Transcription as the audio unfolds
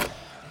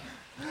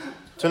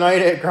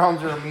Tonight at Ground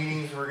Zero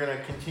Meetings, we're going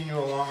to continue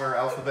along our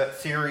alphabet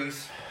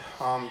series.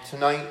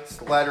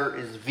 Tonight's letter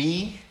is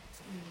V,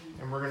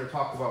 and we're going to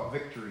talk about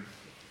victory.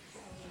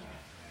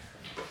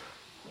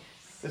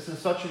 This is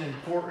such an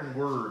important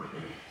word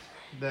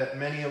that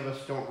many of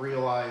us don't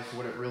realize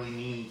what it really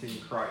means in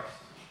Christ.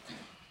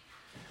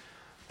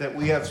 That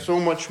we have so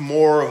much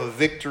more of a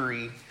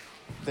victory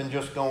than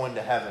just going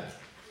to heaven.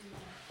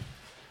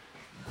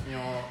 You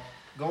know,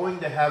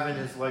 going to heaven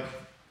is like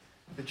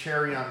the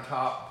cherry on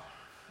top.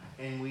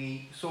 And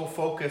we so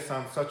focus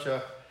on such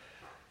a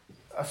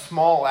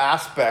small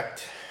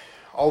aspect,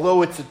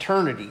 although it's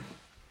eternity,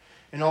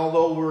 and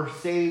although we're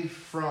saved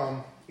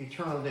from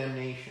eternal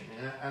damnation.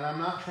 And I'm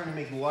not trying to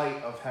make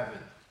light of heaven,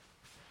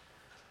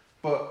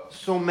 but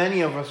so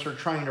many of us are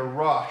trying to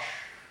rush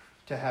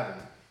to heaven,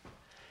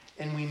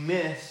 and we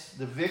miss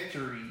the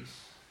victories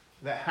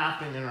that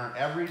happen in our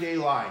everyday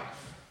life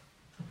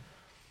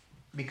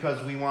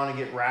because we want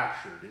to get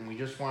raptured, and we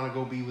just want to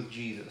go be with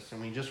Jesus, and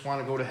we just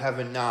want to go to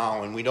heaven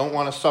now, and we don't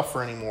want to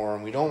suffer anymore,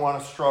 and we don't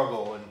want to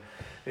struggle, and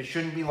it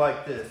shouldn't be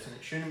like this, and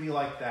it shouldn't be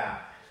like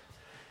that.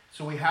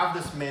 So we have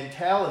this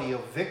mentality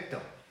of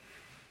victim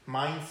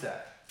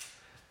mindset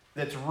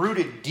that's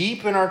rooted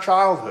deep in our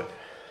childhood,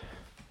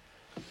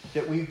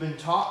 that we've been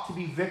taught to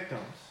be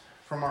victims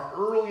from our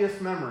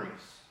earliest memories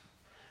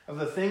of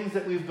the things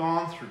that we've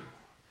gone through,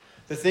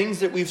 the things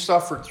that we've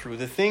suffered through,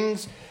 the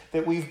things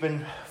that we've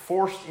been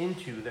forced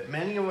into, that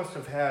many of us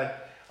have had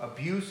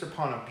abuse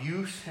upon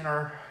abuse in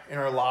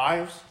our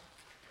lives.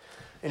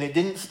 And it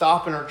didn't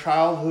stop in our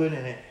childhood,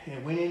 and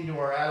it went into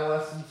our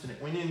adolescence, and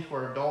it went into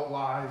our adult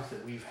lives,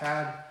 that we've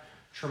had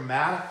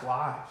traumatic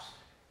lives,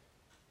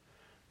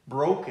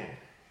 broken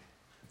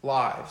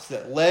lives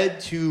that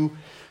led to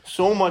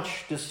so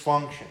much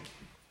dysfunction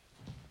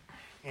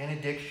and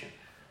addiction.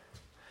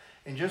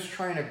 And just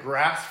trying to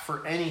grasp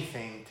for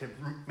anything to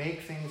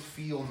make things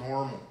feel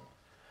normal,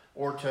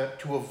 or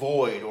to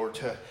avoid, or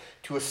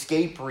to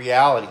escape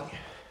reality.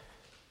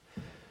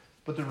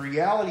 But the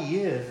reality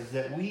is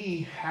that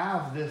we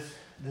have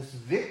this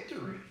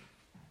victory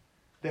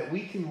that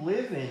we can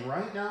live in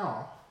right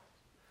now,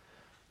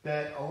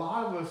 that a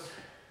lot of us,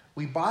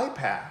 we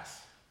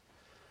bypass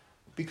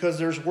because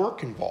there's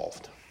work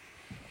involved.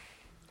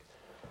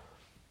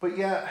 But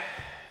yet,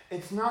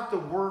 it's not the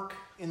work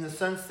in the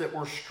sense that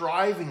we're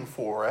striving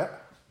for it,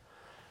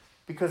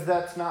 because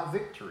that's not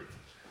victory.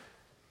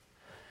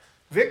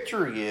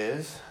 Victory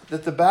is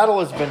that the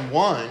battle has been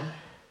won,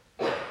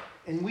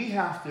 and we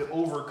have to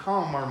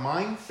overcome our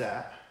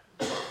mindset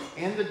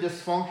and the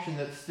dysfunction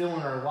that's still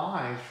in our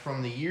lives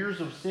from the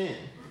years of sin,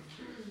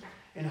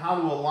 and how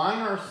to align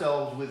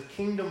ourselves with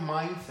kingdom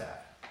mindset,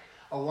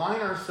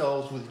 align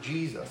ourselves with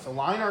Jesus,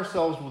 align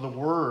ourselves with the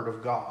Word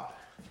of God.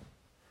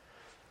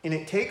 And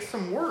it takes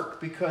some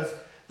work, because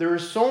there are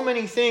so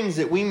many things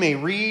that we may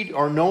read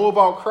or know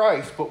about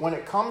Christ, but when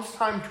it comes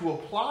time to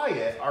apply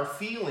it, our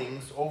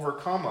feelings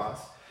overcome us,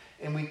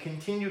 and we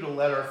continue to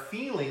let our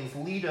feelings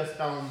lead us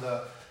down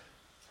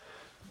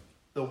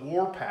the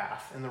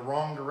warpath in the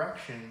wrong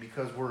direction,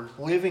 because we're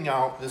living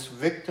out this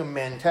victim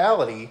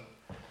mentality.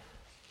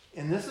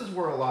 And this is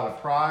where a lot of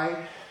pride,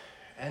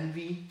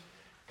 envy,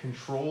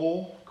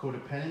 control,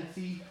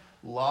 codependency,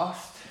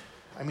 lust,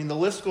 I mean, the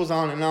list goes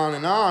on and on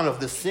and on of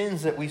the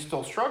sins that we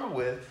still struggle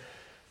with.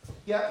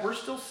 Yet we're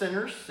still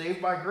sinners,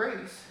 saved by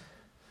grace.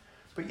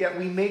 But yet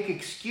we make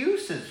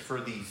excuses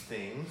for these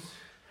things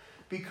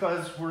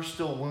because we're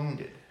still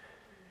wounded.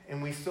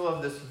 And we still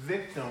have this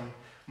victim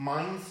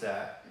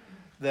mindset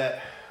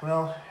that,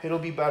 well, it'll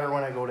be better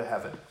when I go to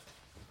heaven.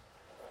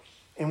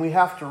 And we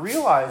have to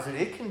realize that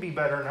it can be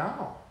better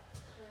now.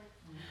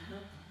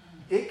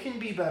 It can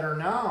be better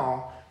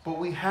now, but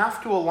we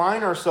have to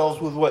align ourselves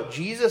with what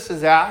Jesus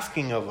is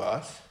asking of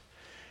us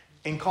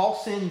and call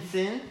sin,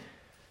 sin.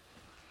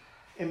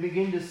 And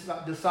begin to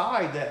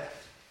decide that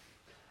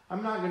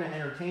I'm not going to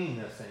entertain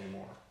this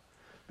anymore.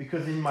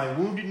 Because in my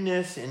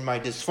woundedness, in my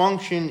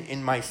dysfunction,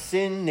 in my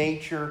sin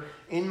nature,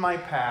 in my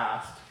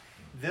past,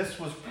 this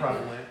was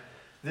prevalent.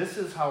 This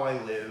is how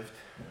I lived.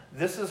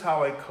 This is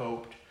how I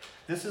coped.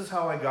 This is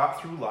how I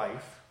got through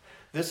life.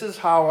 This is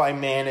how I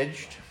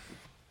managed.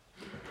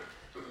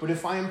 But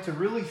if I am to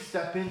really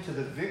step into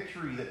the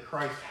victory that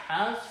Christ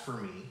has for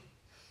me,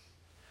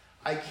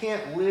 I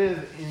can't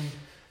live in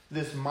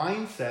this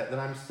mindset that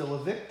I'm still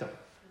a victim.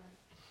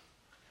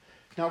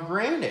 Now,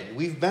 granted,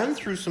 we've been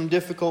through some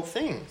difficult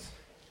things.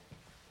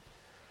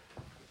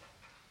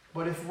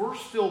 But if we're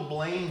still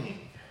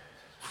blaming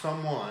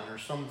someone or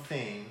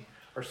something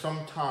or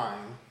some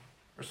time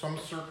or some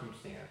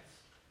circumstance,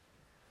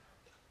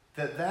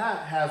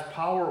 that has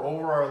power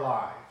over our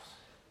lives.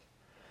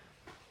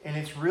 And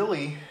it's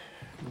really,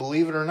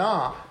 believe it or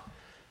not,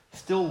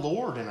 still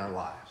Lord in our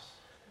lives.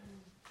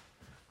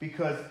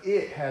 Because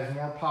it has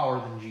more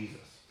power than Jesus.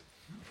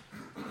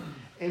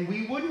 And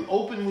we wouldn't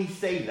openly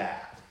say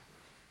that.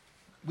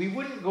 We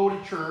wouldn't go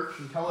to church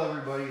and tell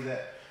everybody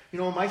that,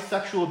 my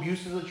sexual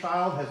abuse as a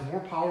child has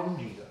more power than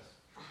Jesus.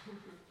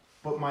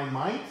 But my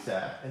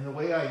mindset and the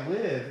way I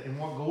live and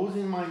what goes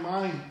in my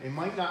mind, it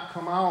might not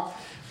come out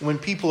when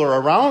people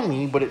are around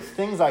me, but it's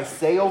things I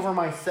say over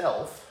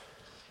myself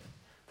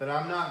that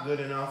I'm not good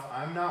enough,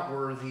 I'm not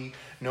worthy,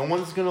 no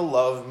one's going to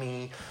love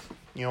me,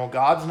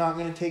 God's not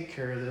going to take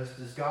care of this.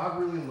 Does God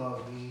really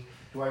love me?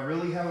 Do I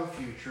really have a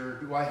future?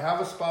 Do I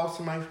have a spouse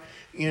in my,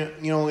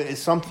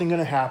 is something going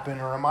to happen?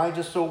 Or am I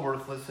just so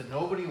worthless that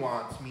nobody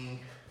wants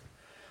me?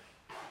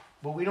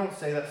 But we don't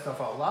say that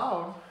stuff out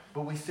loud,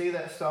 but we say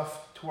that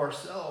stuff to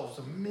ourselves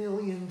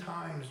 1,000,000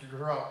 times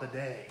throughout the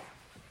day.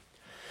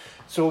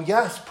 So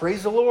yes,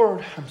 praise the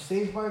Lord. I'm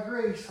saved by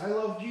grace. I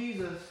love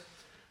Jesus.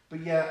 But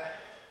yet,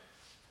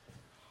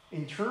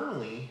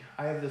 internally,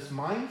 I have this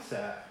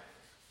mindset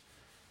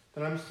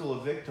that I'm still a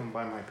victim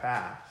by my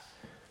past.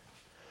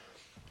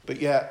 But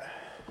yet,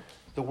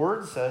 the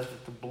Word says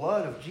that the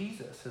blood of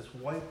Jesus has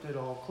wiped it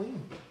all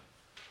clean.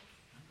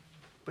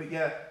 But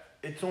yet,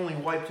 it's only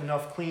wiped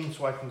enough clean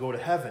so I can go to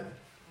heaven.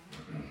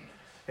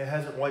 It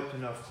hasn't wiped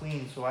enough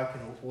clean so I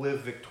can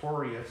live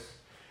victorious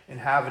and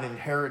have an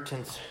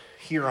inheritance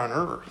here on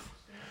earth.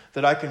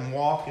 That I can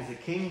walk as a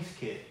king's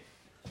kid.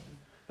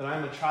 That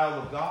I'm a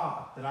child of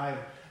God. That I've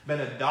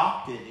been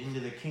adopted into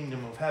the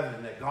kingdom of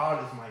heaven. That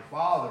God is my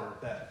Father.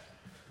 That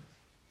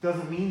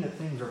doesn't mean that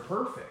things are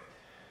perfect.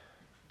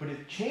 But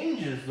it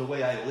changes the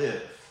way I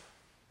live.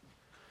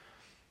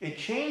 It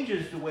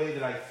changes the way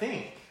that I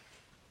think.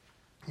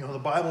 The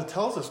Bible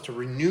tells us to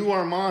renew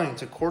our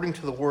minds according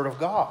to the Word of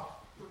God.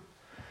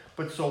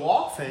 But so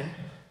often,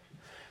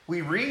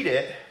 we read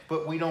it,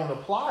 but we don't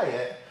apply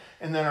it.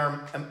 And then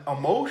our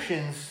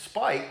emotions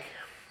spike,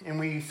 and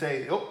we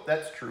say, oh,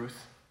 that's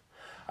truth.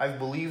 I've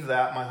believed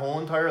that my whole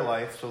entire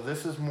life, so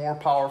this is more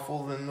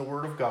powerful than the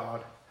Word of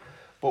God.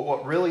 But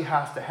what really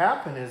has to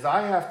happen is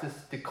I have to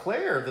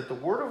declare that the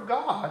Word of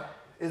God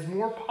is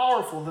more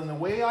powerful than the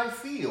way I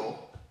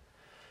feel.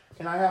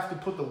 And I have to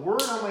put the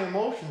word on my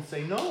emotions and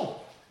say,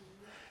 no.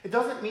 It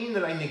doesn't mean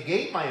that I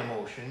negate my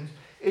emotions.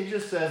 It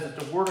just says that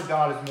the Word of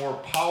God is more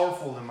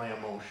powerful than my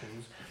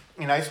emotions.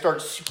 And I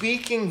start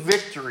speaking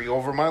victory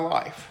over my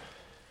life.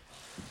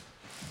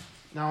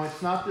 Now,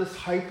 it's not this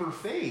hyper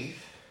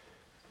faith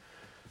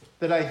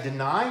that I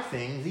deny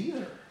things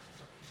either.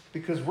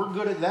 Because we're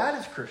good at that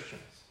as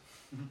Christians.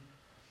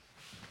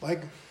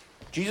 Like,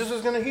 Jesus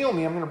is going to heal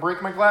me. I'm going to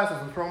break my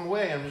glasses and throw them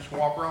away and just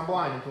walk around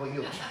blind until he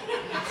heals me.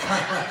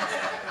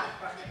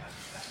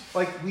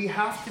 Like, we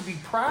have to be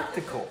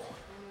practical.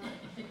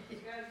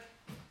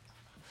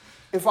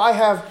 If I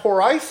have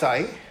poor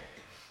eyesight,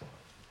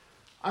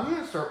 I'm going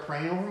to start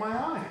praying over my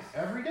eyes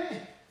every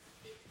day.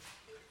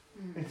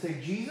 And say,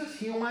 Jesus,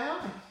 heal my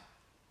eyes.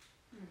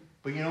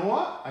 But you know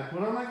what? I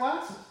put on my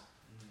glasses.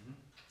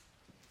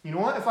 You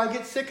know what? If I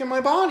get sick in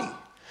my body,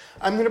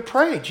 I'm going to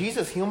pray,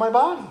 Jesus, heal my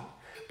body.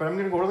 But I'm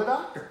going to go to the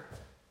doctor.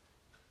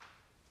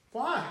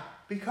 Why?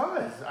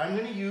 Because I'm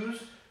going to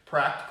use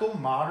practical,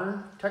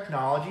 modern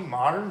technology,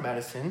 modern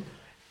medicine,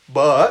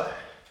 but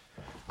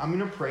I'm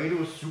going to pray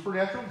to a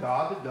supernatural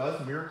God that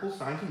does miracles,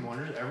 signs, and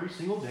wonders every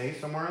single day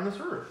somewhere on this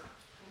earth.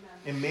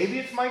 And maybe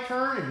it's my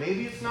turn, and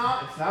maybe it's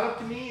not. It's not up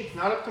to me. It's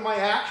not up to my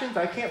actions.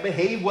 I can't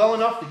behave well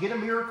enough to get a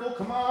miracle.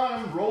 Come on,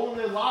 I'm rolling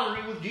the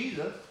lottery with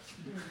Jesus.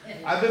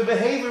 I've been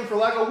behaving for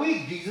like a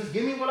week. Jesus,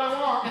 give me what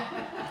I want.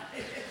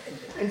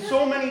 And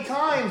so many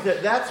times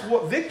that's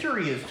what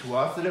victory is to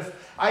us, that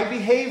if I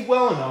behave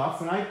well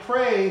enough and I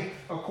pray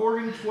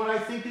according to what I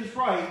think is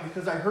right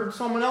because I heard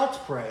someone else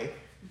pray,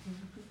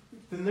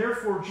 then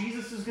therefore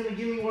Jesus is going to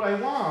give me what I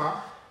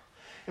want.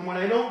 And when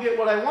I don't get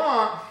what I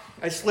want,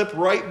 I slip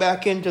right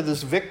back into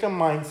this victim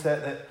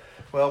mindset that,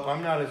 well,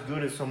 I'm not as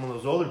good as some of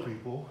those other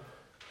people.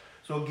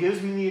 So it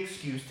gives me the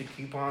excuse to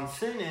keep on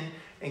sinning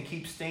and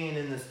keep staying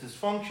in this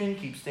dysfunction,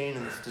 keep staying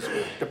in this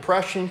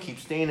depression, keep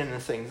staying in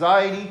this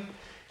anxiety.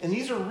 And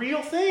these are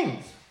real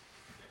things.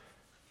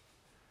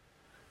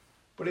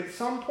 But at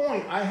some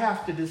point, I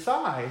have to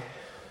decide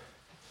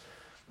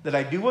that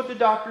I do what the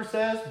doctor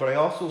says, but I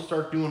also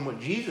start doing what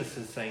Jesus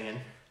is saying.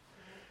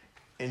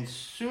 And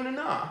soon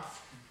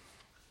enough,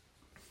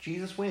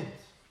 Jesus wins.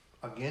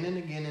 Again and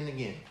again and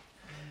again.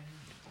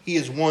 He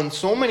has won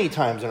so many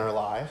times in our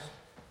lives.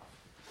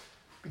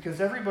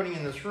 Because everybody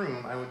in this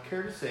room, I would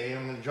care to say, and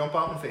I'm going to jump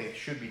out in faith,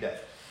 should be dead.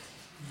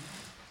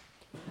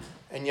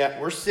 And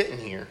yet we're sitting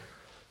here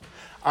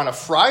on a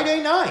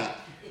Friday night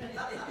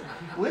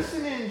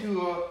listening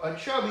to a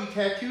chubby,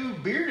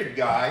 tattooed, bearded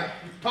guy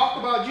talk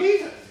about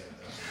Jesus.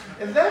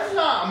 If that's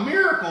not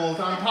miracles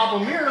on top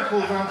of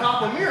miracles on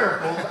top of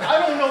miracles,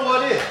 I don't know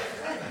what is.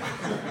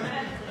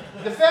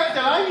 The fact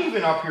that I'm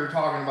even up here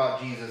talking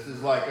about Jesus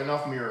is like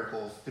enough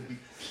miracles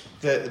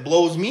that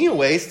blows me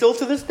away still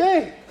to this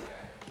day.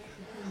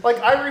 Like,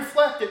 I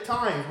reflect at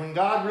times when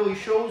God really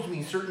shows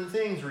me certain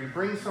things, or He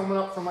brings someone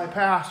up from my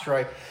past, or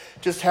I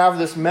just have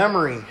this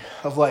memory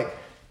of like,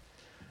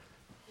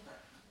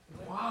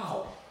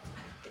 wow.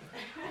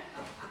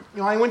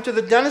 I went to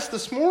the dentist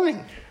this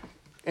morning,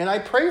 and I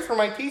pray for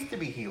my teeth to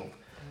be healed,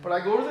 but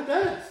I go to the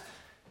dentist.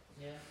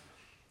 Yeah.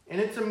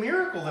 And it's a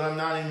miracle that I'm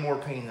not in more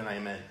pain than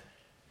I'm in.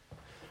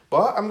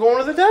 But I'm going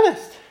to the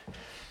dentist.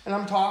 And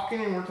I'm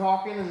talking, and we're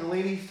talking, and the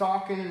lady's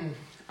talking, and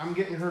I'm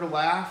getting her to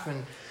laugh,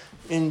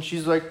 and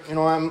she's like,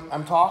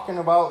 I'm talking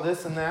about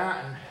this and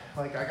that, and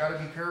like, I got to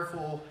be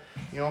careful,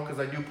 because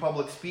I do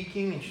public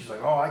speaking, and she's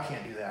like, oh, I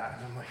can't do that.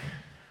 And I'm like,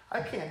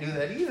 I can't do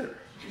that either.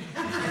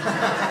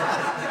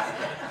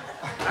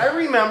 I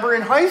remember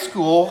in high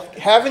school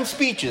having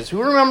speeches.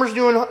 Who remembers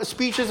doing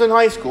speeches in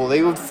high school?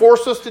 They would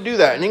force us to do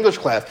that in English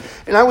class.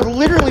 And I would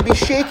literally be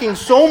shaking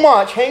so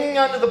much, hanging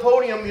onto the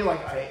podium, and be like,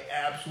 I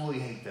absolutely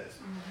hate this.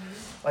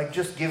 Like,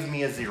 just give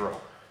me a 0.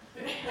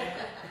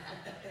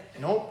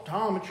 Nope,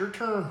 Tom, it's your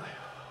turn.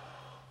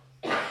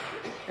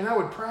 And I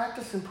would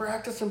practice and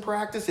practice and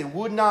practice. It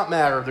would not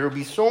matter. There would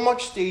be so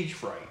much stage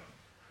fright.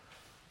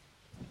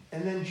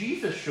 And then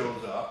Jesus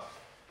shows up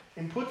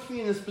and puts me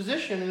in this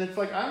position, and it's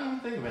like, I don't even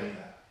think of any of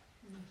that.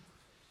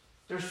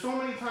 There's so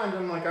many times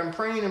I'm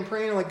praying and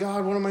praying, like,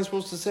 God, what am I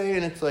supposed to say?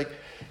 And it's like,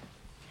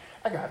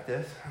 I got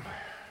this. I'm like,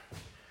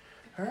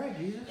 all right,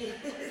 Jesus.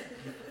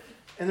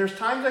 And there's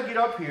times I get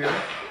up here,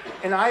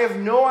 and I have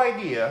no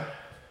idea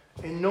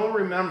and no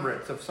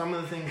remembrance of some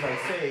of the things I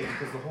say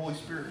because the Holy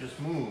Spirit just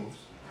moves.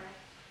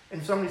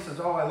 And somebody says,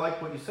 oh, I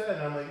like what you said.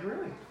 And I'm like,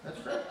 really? That's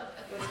great.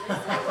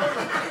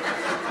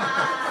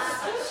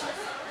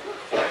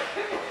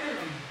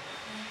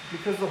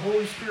 Because the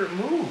Holy Spirit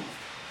moved.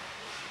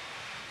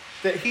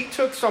 That he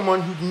took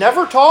someone who'd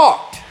never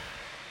talked,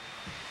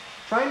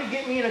 trying to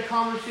get me in a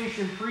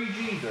conversation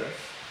pre-Jesus.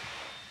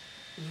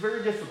 It was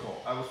very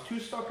difficult. I was too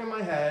stuck in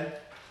my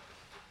head.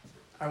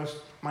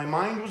 My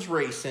mind was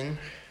racing.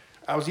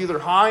 I was either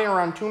high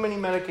or on too many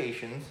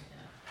medications.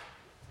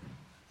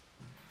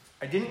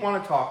 I didn't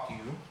want to talk to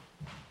you.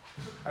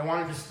 I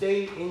wanted to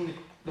stay in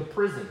the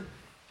prison.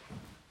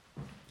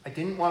 I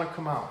didn't want to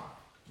come out.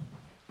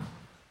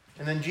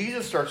 And then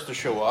Jesus starts to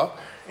show up,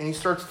 and he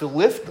starts to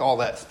lift all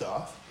that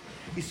stuff.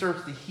 He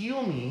starts to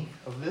heal me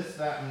of this,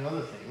 that, and the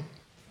other thing.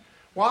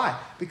 Why?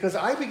 Because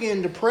I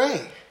began to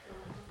pray.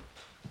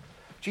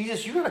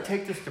 Jesus, you got to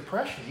take this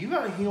depression. You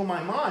got to heal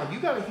my mind. You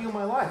got to heal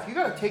my life. You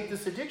got to take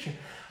this addiction.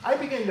 I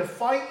began to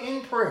fight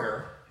in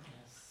prayer.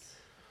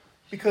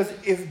 Because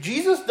if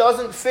Jesus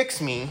doesn't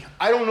fix me,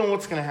 I don't know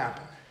what's going to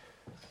happen.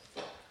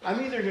 I'm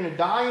either going to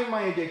die in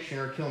my addiction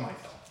or kill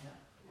myself.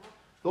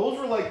 Those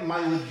were like my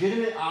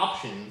legitimate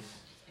options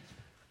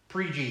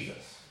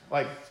pre-Jesus.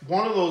 Like,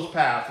 one of those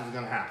paths is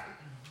going to happen.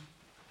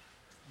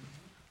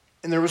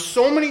 And there were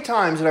so many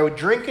times that I would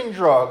drink and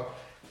drug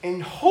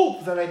and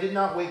hope that I did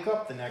not wake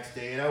up the next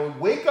day. And I would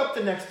wake up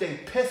the next day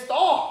pissed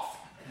off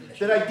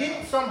that I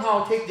didn't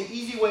somehow take the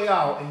easy way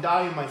out and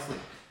die in my sleep.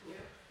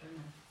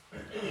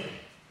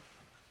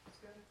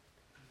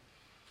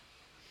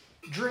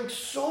 Drink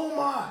so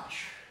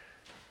much.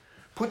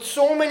 Put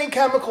so many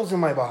chemicals in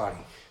my body.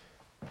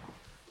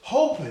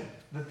 Hoping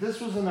that this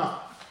was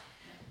enough.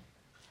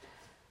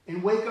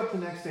 And wake up the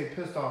next day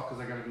pissed off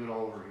because I got to do it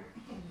all over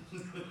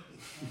again.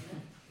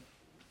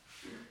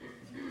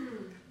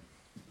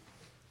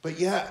 But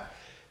yet,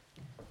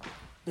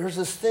 there's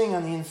this thing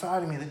on the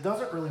inside of me that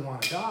doesn't really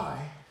want to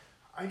die.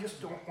 I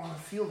just don't want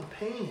to feel the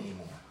pain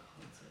anymore.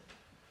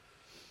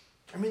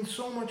 I'm in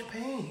so much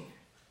pain.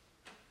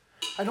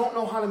 I don't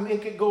know how to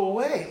make it go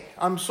away.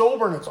 I'm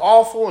sober and it's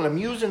awful, and I'm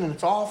using and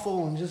it's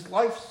awful, and just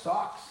life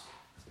sucks.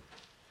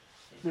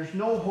 There's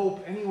no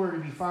hope anywhere to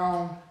be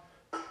found.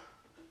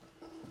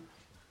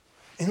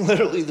 And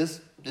literally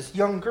this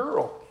young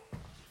girl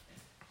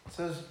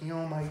says,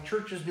 my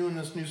church is doing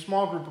this new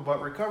small group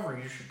about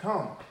recovery. You should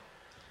come.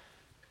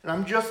 And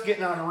I'm just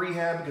getting out of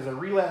rehab because I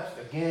relapsed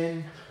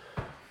again.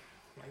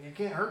 Like, it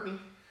can't hurt me.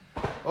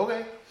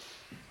 Okay.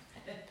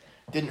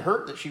 Didn't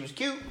hurt that she was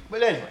cute,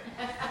 but anyway.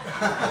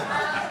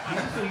 You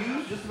can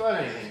use just about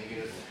anything to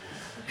get us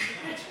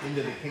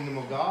into the kingdom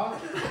of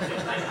God.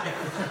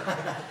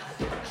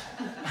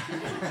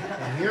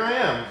 And here I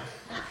am.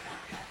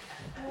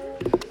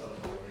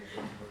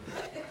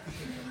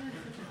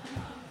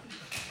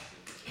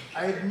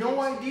 I had no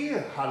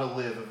idea how to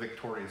live a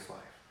victorious life.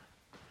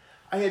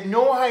 I had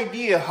no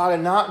idea how to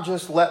not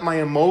just let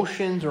my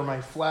emotions or my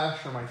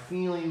flesh or my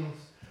feelings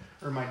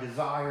or my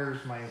desires,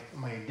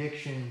 my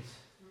addictions,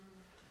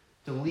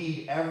 to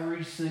lead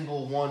every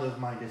single one of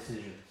my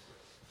decisions.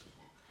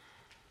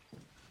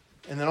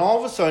 And then all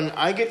of a sudden,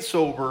 I get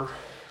sober,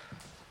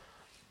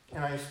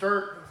 and I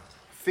start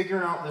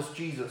figuring out this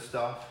Jesus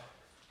stuff.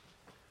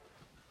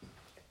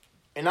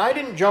 And I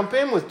didn't jump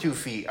in with 2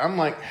 feet. I'm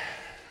like,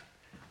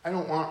 I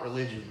don't want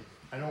religion.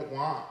 I don't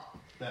want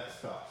that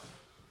stuff.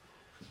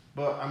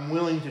 But I'm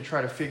willing to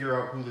try to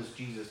figure out who this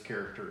Jesus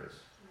character is.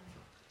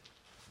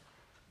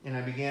 And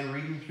I began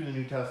reading through the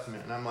New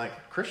Testament, and I'm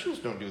like, Christians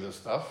don't do this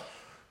stuff.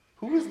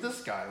 Who is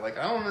this guy? Like,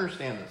 I don't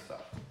understand this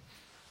stuff.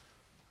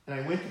 And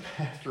I went to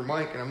Pastor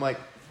Mike, and I'm like,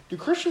 do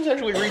Christians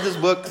actually read this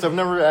book? Because I've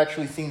never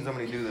actually seen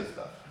somebody do this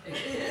stuff.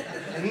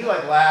 And he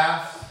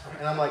laughs,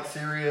 and I'm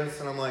serious,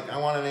 and I'm like, I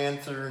want an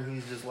answer, and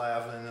he's just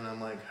laughing, and I'm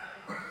like,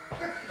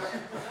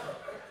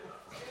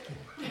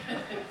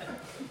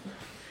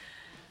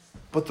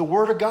 but the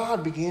Word of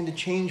God began to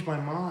change my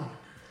mind.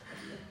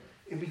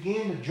 It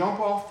began to jump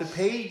off the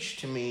page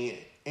to me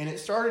And it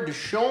started to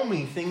show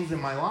me things in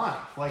my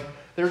life. Like,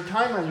 there were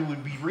times I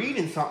would be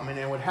reading something and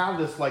it would have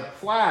this like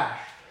flash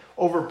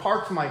over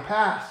parts of my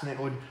past, and it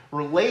would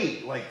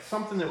relate, like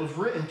something that was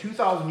written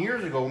 2,000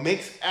 years ago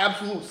makes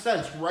absolute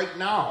sense right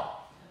now.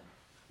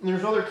 And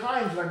there's other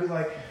times that I'd be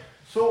like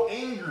so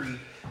angry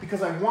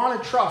because I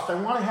want to trust, I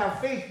want to have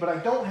faith, but I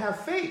don't have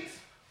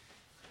faith.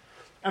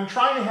 I'm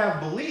trying to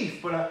have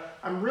belief, but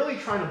I'm really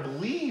trying to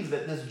believe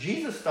that this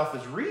Jesus stuff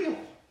is real.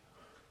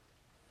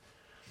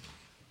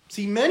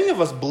 See, many of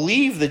us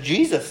believe the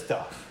Jesus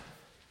stuff,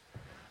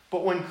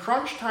 but when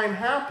crunch time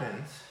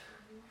happens,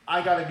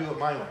 I got to do it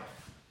my way.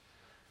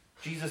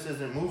 Jesus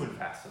isn't moving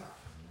fast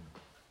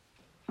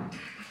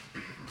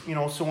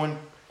enough. So when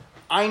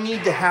I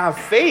need to have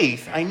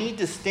faith, I need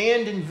to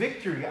stand in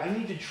victory, I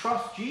need to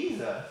trust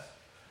Jesus,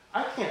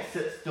 I can't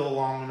sit still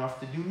long enough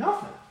to do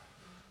nothing.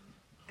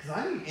 Because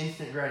I need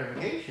instant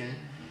gratification.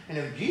 And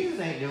if Jesus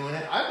ain't doing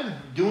it, I've been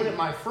doing it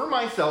for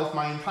myself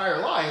my entire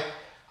life,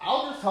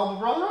 I'll just help a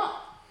brother out.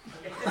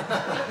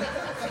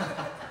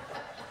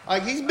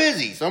 Like, he's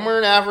busy. Somewhere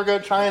in Africa,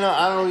 China,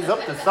 I don't know, he's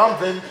up to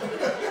something.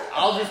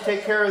 I'll just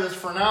take care of this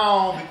for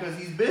now because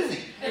he's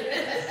busy.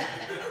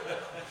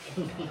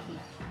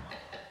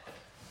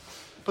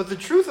 But the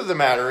truth of the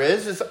matter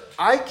is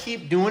I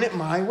keep doing it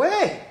my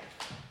way.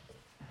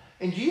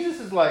 And Jesus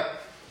is like,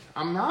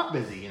 I'm not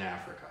busy in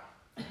Africa.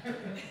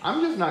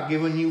 I'm just not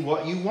giving you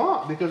what you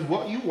want, because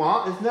what you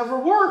want has never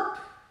worked.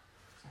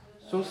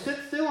 So sit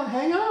still and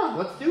hang on.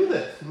 Let's do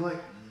this. I'm like,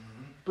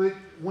 but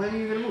when are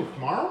you going to move?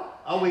 Tomorrow?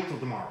 I'll wait till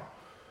tomorrow.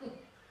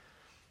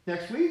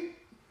 Next week?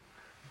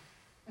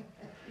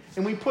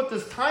 And we put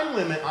this time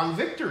limit on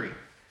victory.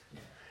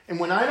 And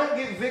when I don't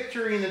get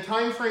victory in the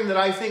time frame that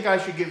I think I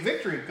should get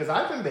victory, because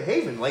I've been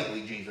behaving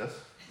lately, Jesus.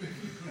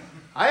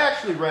 I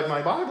actually read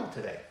my Bible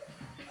today.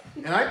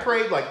 And I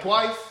prayed like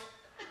twice.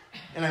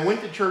 And I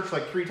went to church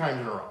like 3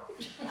 times in a row.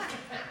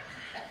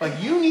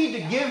 Like, you need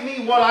to give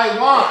me what I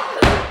want.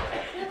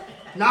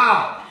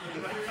 Now.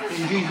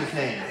 In Jesus'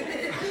 name.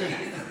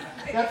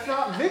 That's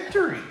not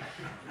victory.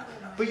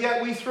 But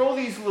yet we throw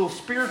these little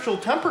spiritual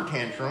temper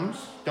tantrums.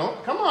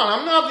 Come on,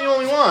 I'm not the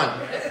only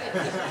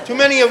one. Too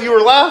many of you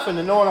are laughing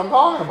to know what I'm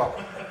talking about.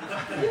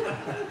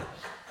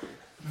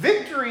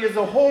 Victory is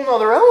a whole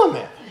other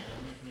element.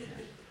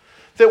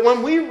 That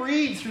when we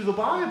read through the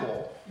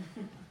Bible,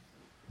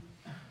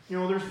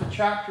 there's the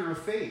chapter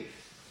of faith.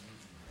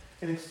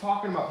 And it's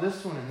talking about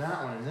this one and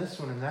that one and this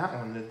one and that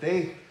one, that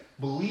they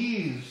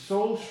believe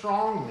so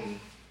strongly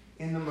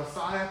in the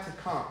Messiah to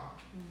come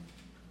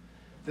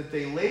that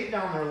they laid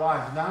down their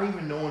lives not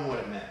even knowing what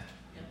it meant.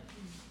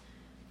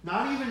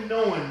 Not even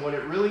knowing what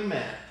it really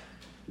meant.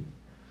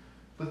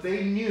 But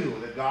they knew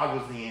that God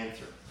was the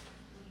answer.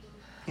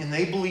 And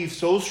they believed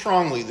so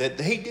strongly that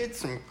they did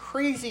some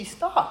crazy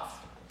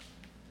stuff.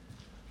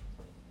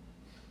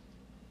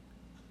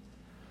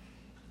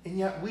 And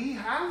yet we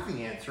have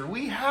the answer.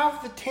 We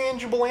have the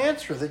tangible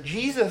answer that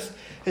Jesus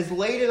has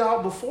laid it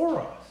out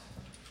before us.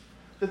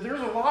 That there's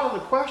a lot of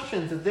the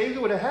questions that they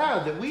would have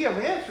had that we have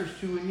answers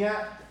to, and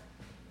yet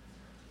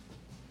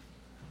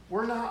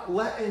we're not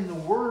letting the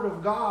Word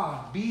of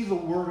God be the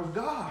Word of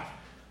God.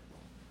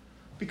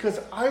 Because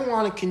I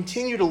want to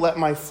continue to let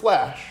my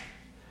flesh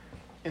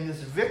and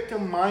this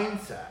victim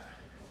mindset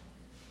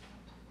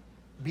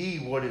be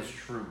what is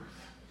truth.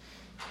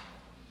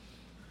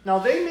 Now,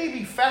 they may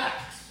be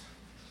facts.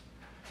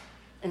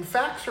 And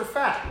facts are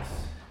facts.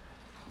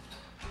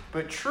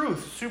 But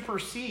truth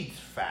supersedes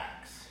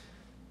facts.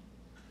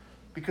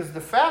 Because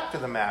the fact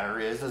of the matter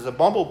is a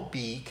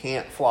bumblebee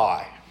can't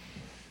fly.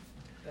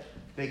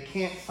 They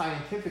can't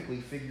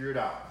scientifically figure it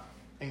out.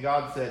 And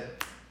God said,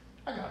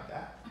 I got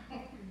that.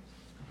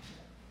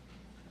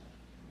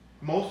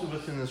 Most of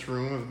us in this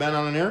room have been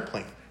on an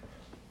airplane.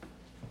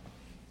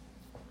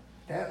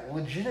 That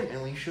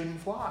legitimately shouldn't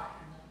fly.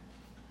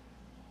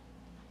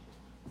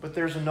 But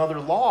there's another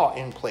law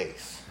in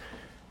place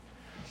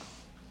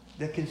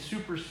that can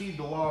supersede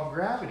the law of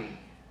gravity.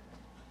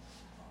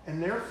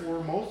 And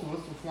therefore, most of us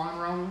are flying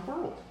around the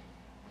world.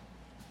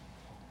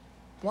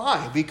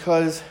 Why?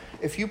 Because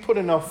if you put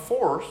enough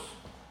force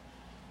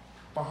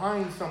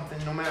behind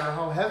something, no matter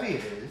how heavy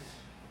it is,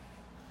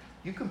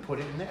 you can put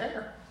it in the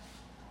air.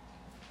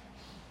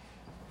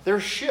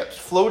 There's ships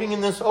floating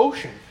in this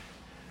ocean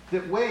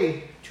that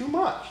weigh too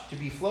much to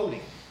be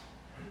floating.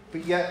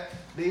 But yet,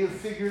 they have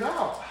figured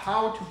out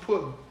how to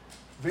put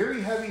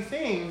very heavy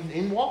things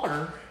in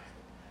water,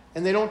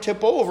 and they don't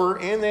tip over,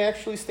 and they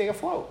actually stay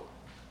afloat.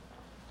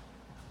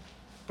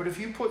 But if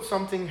you put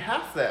something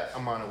half that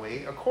amount of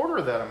weight, a quarter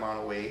of that amount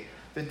of weight,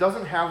 that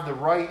doesn't have the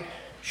right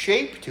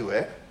shape to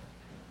it,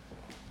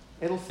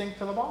 it'll sink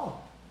to the bottom.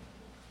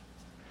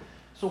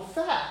 So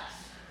facts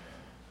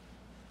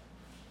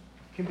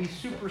can be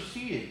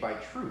superseded by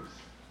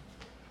truth.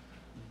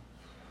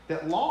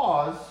 That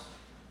laws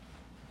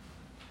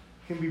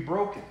can be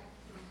broken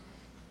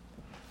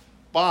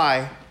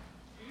by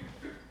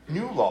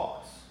new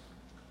laws.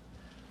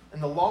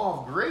 And the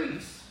law of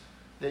grace,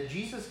 that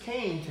Jesus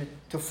came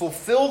to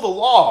fulfill the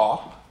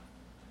law,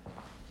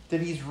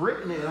 that he's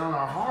written it on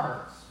our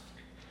hearts,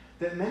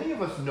 that many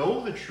of us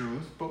know the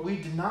truth, but we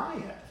deny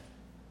it.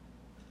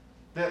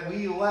 That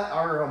we let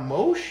our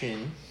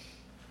emotion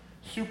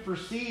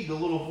supersede the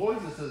little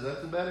voice that says,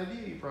 that's a bad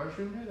idea, you probably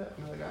shouldn't do that.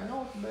 And you're like, I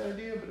know it's a bad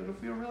idea, but it'll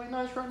feel really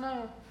nice right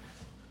now.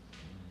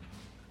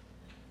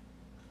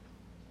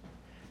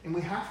 And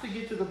we have to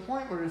get to the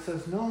point where it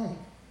says, no,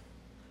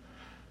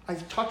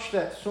 I've touched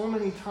that so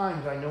many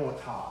times, I know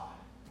it's hot.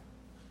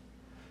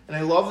 And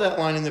I love that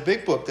line in the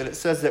Big Book that it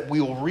says that we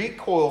will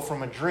recoil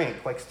from a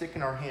drink like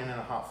sticking our hand in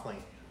a hot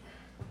flame.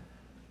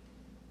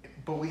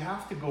 But we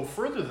have to go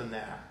further than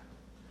that.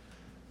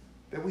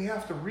 That we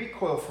have to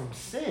recoil from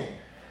sin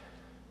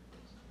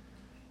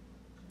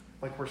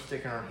like we're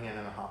sticking our hand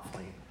in a hot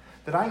flame.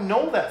 That I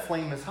know that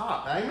flame is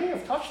hot. And I may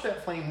have touched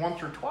that flame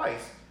once or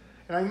twice,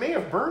 and I may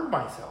have burned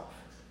myself.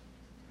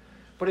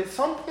 But at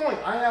some point,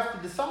 I have to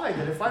decide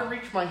that if I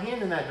reach my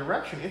hand in that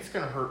direction, it's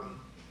going to hurt me.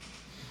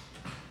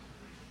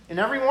 And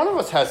every one of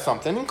us has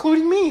something,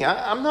 including me.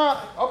 I'm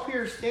not up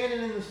here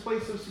standing in this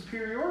place of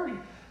superiority.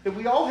 That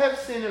we all have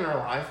sin in our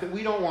life that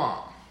we don't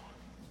want.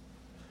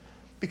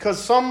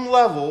 Because some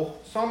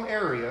level, some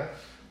area,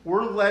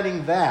 we're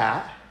letting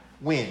that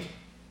win.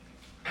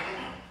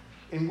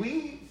 And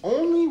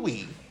only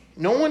we,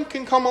 no one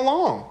can come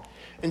along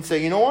and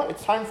say, you know what,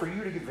 it's time for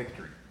you to get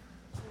victory.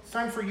 It's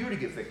time for you to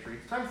get victory.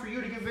 It's time for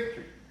you to get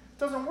victory. It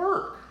doesn't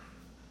work.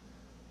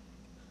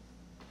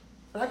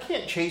 I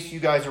can't chase you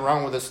guys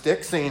around with a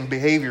stick saying,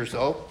 behave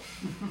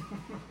yourself.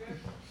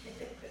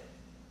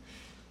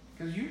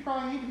 Because you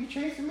probably need to be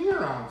chasing me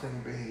around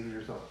saying, behave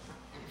yourself.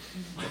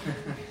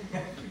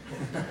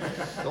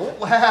 Don't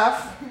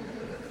laugh.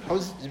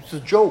 It's a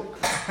joke.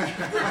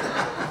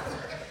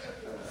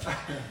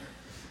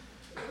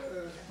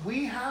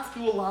 We have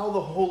to allow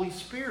the Holy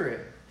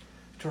Spirit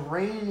to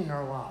reign in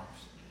our lives.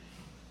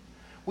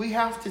 We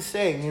have to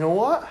say, you know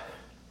what?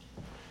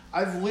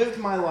 I've lived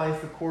my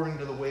life according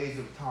to the ways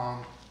of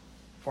Tom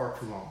far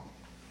too long.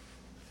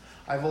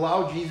 I've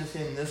allowed Jesus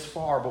in this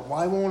far, but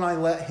why won't I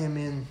let him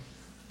in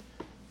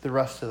the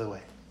rest of the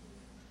way?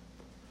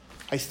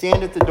 I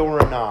stand at the door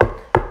and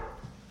knock.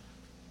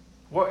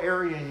 What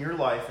area in your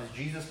life is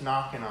Jesus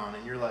knocking on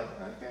and you're like,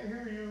 I can't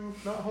hear you,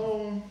 not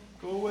home,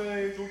 go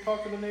away, go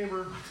talk to the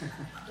neighbor.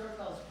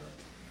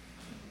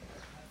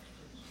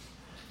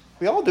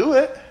 We all do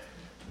it.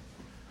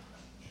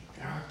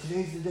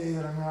 Today's the day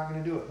that I'm not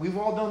going to do it. We've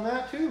all done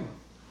that too.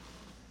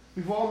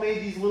 We've all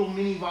made these little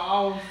mini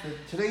vows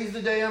that today's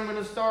the day I'm going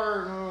to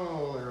start.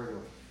 Oh, there we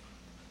go.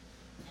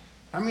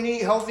 I'm going to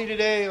eat healthy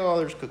today. Oh,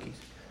 there's cookies.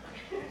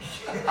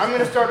 I'm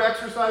going to start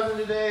exercising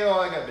today. Oh,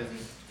 I got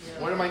busy.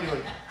 What am I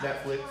doing?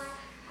 Netflix.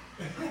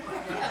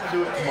 I'll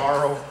do it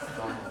tomorrow.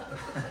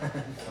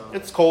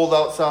 It's cold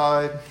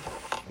outside.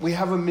 We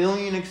have a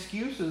million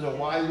excuses of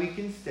why we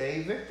can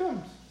stay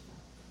victims.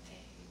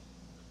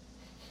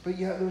 But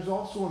yet there's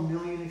also a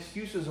million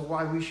excuses of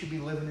why we should be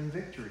living in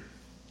victory.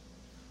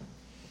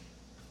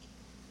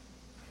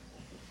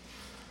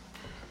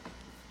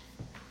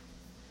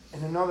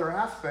 And another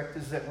aspect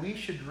is that we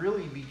should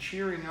really be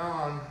cheering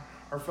on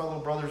our fellow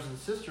brothers and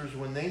sisters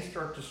when they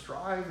start to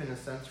strive, in a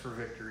sense, for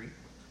victory.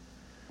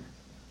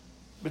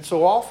 But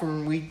so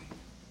often we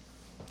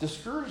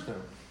discourage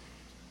them.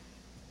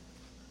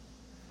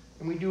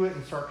 And we do it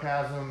in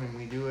sarcasm, and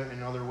we do it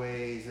in other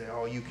ways.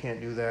 Oh, you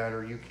can't do that,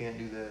 or you can't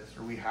do this.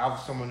 Or we have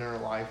someone in our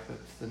life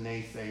that's the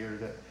naysayer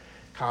that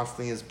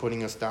constantly is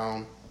putting us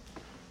down.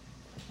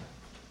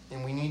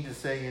 And we need to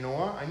say, you know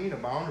what? I need a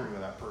boundary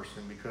with that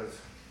person, because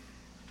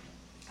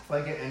if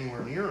I get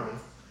anywhere near them,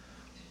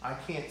 I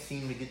can't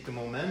seem to get the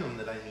momentum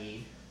that I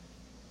need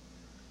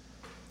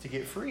to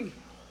get free.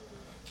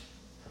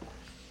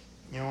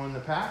 You know, in the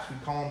past, we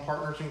call them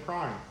partners in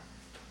crime.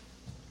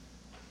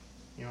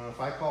 You know,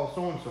 if I call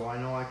so-and-so, I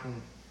know I can,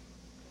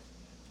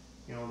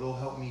 you know, they'll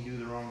help me do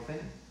the wrong thing.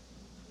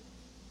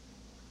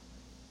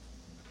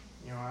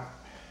 You know,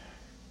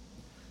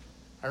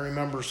 I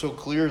remember so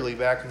clearly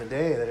back in the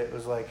day that it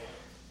was like,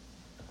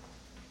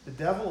 the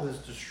devil has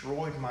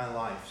destroyed my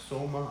life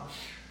so much.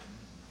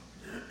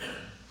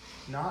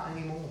 Not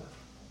anymore.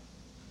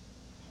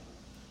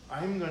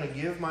 I'm going to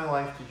give my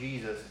life to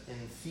Jesus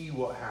and see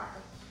what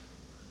happens.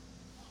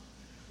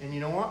 And you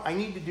know what? I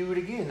need to do it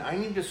again. I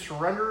need to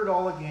surrender it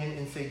all again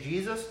and say,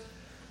 Jesus,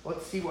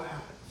 let's see what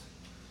happens.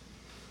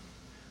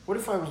 What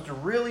if I was to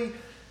really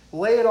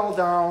lay it all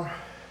down,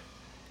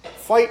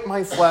 fight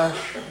my flesh,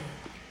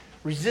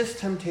 resist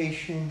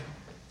temptation,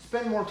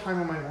 spend more time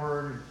on my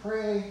word, and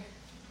pray?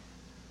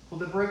 Well,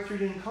 the breakthrough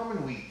didn't come in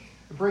a week.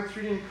 The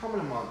breakthrough didn't come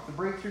in a month. The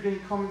breakthrough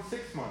didn't come in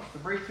 6 months. The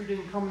breakthrough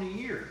didn't come in a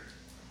year.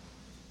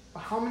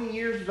 But how many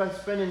years did I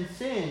spend in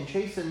sin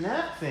chasing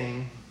that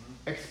thing,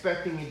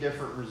 expecting a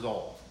different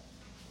result?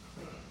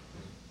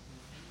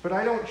 But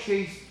I don't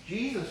chase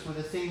Jesus with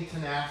the same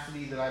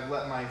tenacity that I've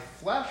let my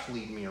flesh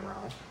lead me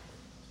around.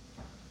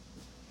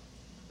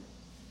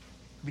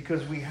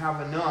 Because we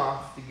have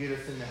enough to get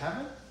us into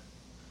heaven.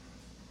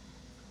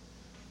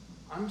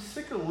 I'm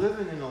sick of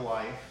living in a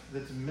life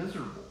that's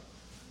miserable.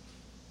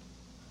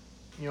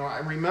 You know, I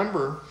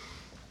remember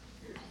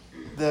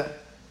that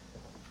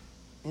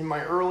in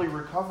my early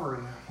recovery,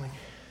 I'm like,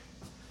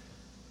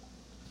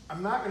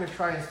 I'm not going to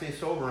try and stay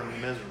sober and be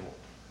miserable.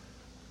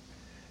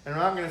 And I'm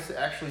not going to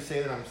actually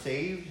say that I'm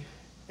saved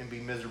and be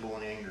miserable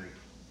and angry.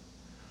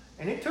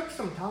 And it took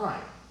some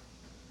time.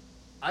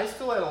 I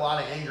still had a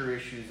lot of anger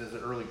issues as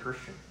an early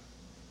Christian.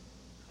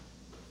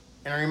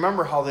 And I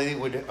remember how they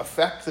would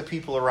affect the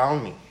people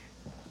around me.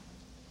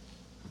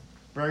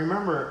 But I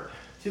remember,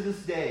 to this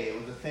day, it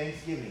was a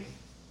Thanksgiving,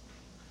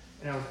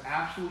 and I was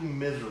absolutely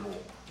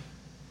miserable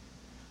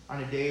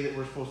on a day that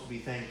we're supposed to be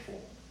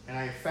thankful. And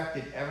I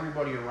affected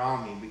everybody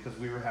around me because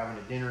we were having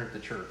a dinner at the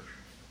church.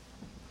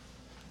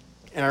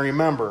 And I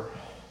remember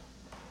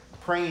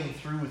praying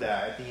through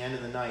that at the end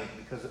of the night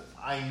because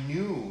I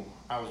knew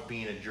I was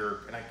being a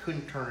jerk and I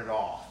couldn't turn it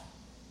off.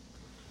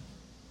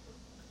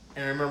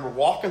 And I remember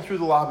walking through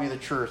the lobby of the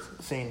church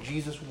saying,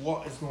 Jesus,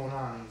 what is going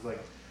on? And he's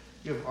like,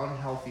 you have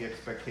unhealthy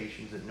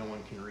expectations that no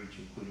one can reach,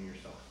 including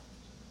yourself.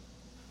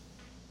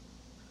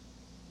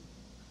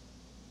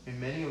 And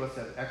many of us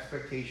have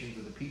expectations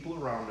of the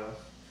people around us,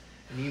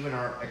 and even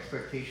our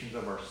expectations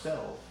of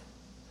ourselves,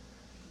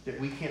 that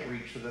we can't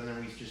reach, so then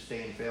we just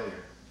stay in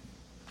failure.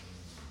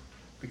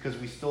 Because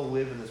we still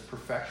live in this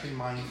perfection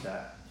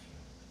mindset.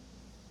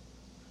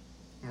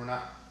 And we're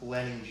not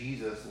letting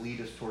Jesus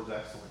lead us towards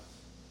excellence.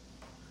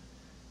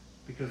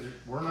 Because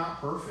we're not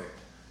perfect.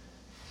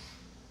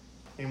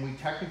 And we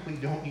technically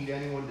don't need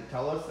anyone to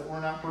tell us that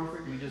we're not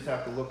perfect. We just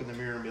have to look in the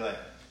mirror and be like,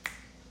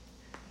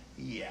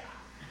 yeah.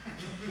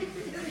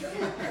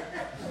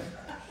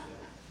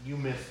 You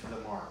missed the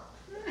mark.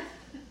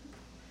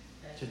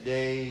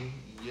 Today,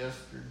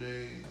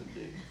 yesterday, the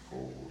day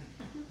before.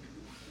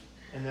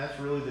 And that's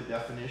really the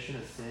definition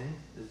of sin,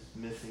 is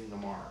missing the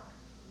mark.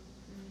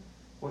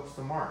 What's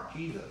the mark?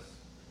 Jesus.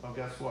 Well,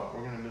 guess what?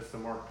 We're going to miss the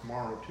mark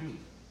tomorrow too.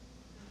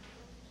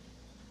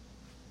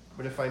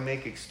 But if I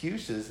make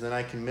excuses, then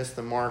I can miss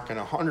the mark in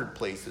 100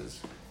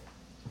 places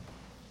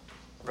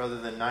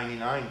rather than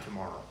 99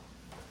 tomorrow,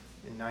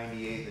 and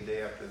 98 the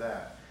day after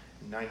that,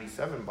 and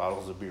 97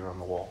 bottles of beer on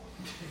the wall.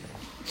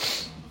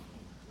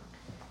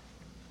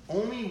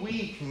 Only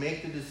we can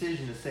make the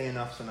decision to say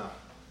enough's enough.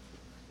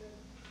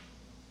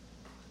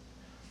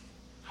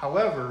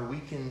 However,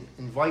 we can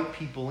invite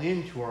people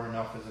into our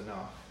enough is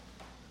enough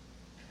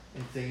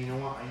and say, you know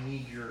what, I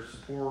need your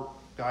support,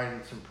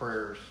 guidance, and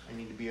prayers. I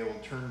need to be able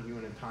to turn to you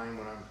in a time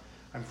when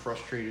I'm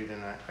frustrated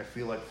and I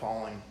feel like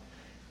falling.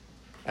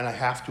 And I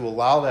have to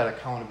allow that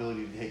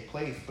accountability to take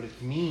place. But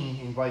it's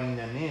me inviting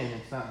them in.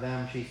 It's not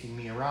them chasing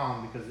me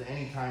around, because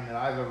any time that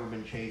I've ever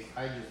been chased,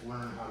 I just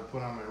learned how to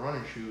put on my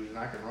running shoes and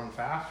I can run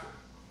faster.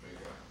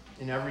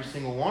 And every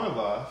single one of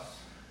us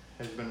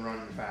has been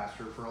running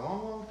faster for a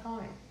long, long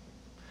time.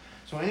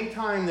 So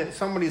anytime that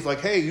somebody's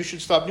like, hey, you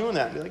should stop doing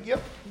that, and be like,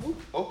 yep,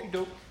 okie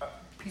doke,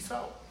 peace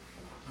out.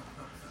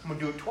 I'm going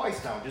to do it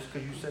twice now just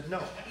because you said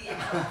no.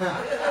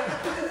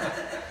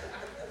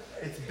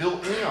 It's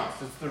built in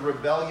us. It's the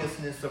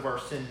rebelliousness of our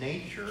sin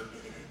nature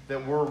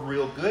that we're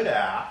real good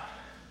at.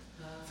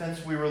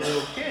 Since we were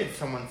little kids,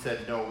 someone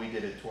said, no, we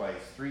did it twice.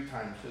 3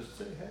 times, just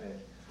say, hey.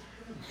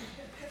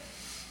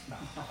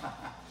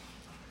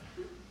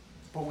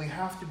 But we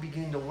have to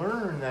begin to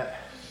learn that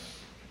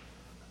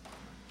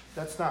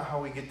that's not how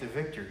we get the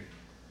victory.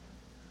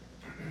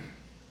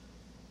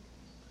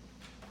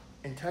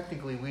 And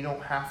technically, we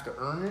don't have to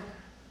earn it.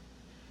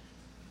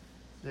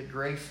 That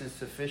grace is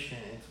sufficient.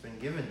 It's been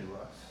given to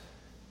us.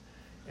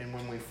 And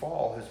when we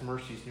fall, His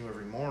mercy is new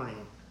every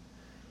morning.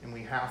 And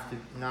we have to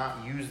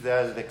not use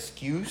that as an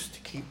excuse to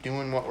keep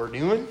doing what we're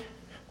doing.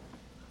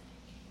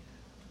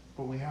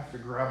 But we have to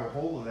grab a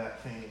hold of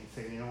that thing and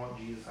say, you know what,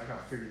 Jesus, I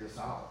got to figure this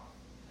out.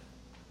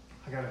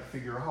 I got to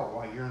figure out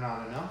why you're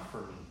not enough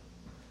for me.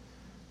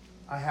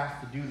 I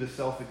have to do the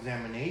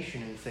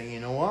self-examination and say, you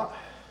know what?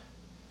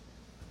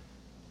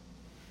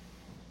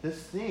 This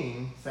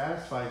thing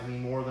satisfies me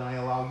more than I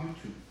allow you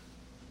to.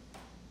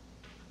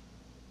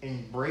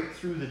 And break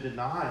through the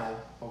denial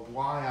of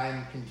why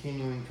I'm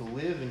continuing to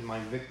live in my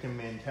victim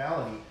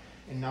mentality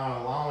and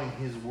not allowing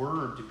His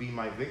word to be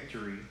my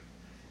victory,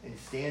 and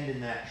stand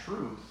in that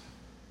truth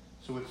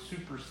so it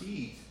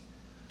supersedes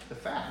the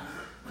facts.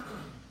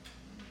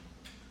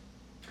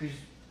 Because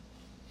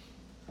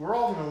we're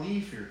all going to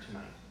leave here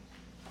tonight.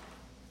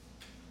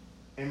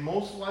 And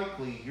most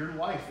likely, your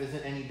life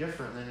isn't any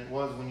different than it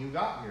was when you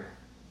got here.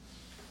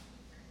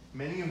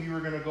 Many of you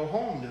are going to go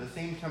home to the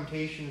same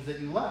temptations that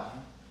you left.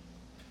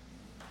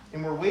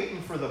 And we're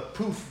waiting for the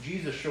poof,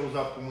 Jesus shows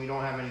up when we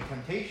don't have any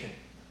temptation.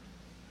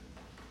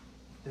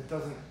 That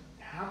doesn't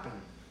happen.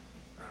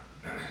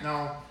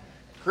 Now,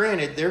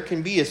 granted, there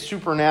can be a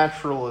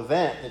supernatural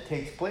event that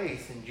takes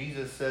place, and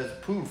Jesus says,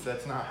 poof,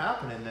 that's not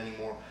happening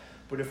anymore.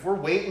 But if we're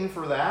waiting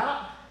for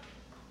that,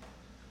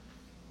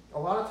 a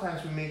lot of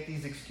times we make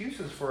these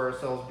excuses for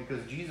ourselves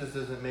because Jesus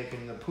isn't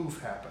making the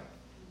poof happen.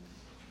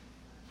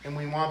 And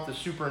we want the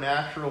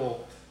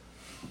supernatural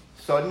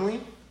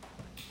suddenly.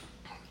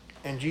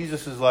 And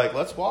Jesus is like,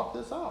 let's walk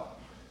this out.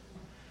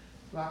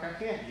 Like, I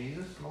can't,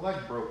 Jesus. My leg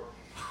broke.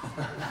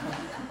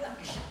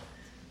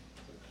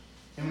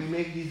 And we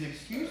make these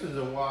excuses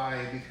of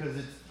why, because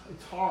it's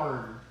it's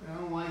hard, and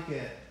I don't like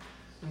it,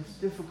 and it's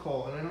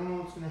difficult, and I don't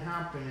know what's going to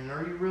happen, and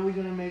are you really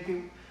going to make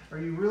it? Are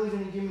you really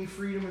going to give me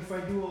freedom if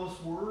I do all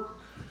this work?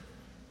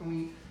 And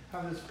we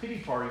have this pity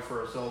party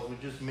for ourselves,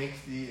 which just makes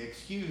the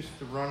excuse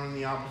to run in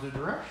the opposite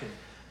direction.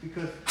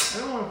 Because I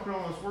don't want to put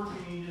all this work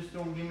and you just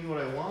don't give me what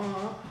I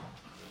want.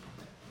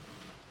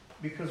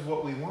 Because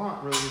what we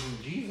want really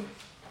isn't Jesus.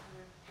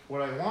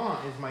 What I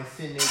want is my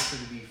sin nature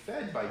to be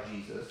fed by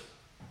Jesus.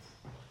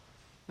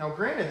 Now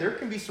granted, there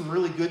can be some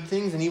really good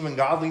things and even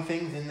godly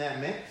things in that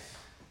mix.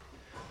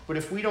 But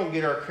if we don't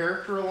get our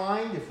character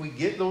aligned, if we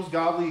get those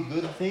godly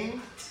good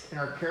things, and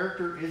our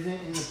character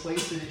isn't in the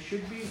place that it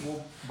should be,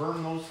 we'll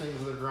burn those things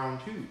to the ground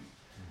too.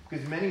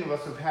 Because many of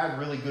us have had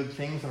really good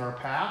things in our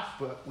past,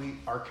 but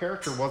our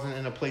character wasn't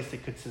in a place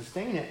that could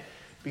sustain it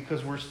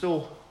because we're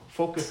still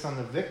focused on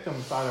the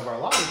victim side of our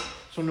life.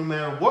 So no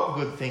matter what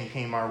good thing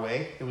came our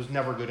way, it was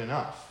never good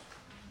enough.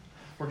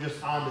 We're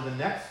just on to the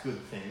next good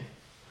thing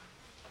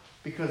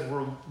because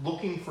we're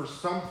looking for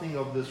something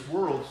of this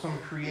world, some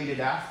created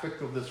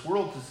aspect of this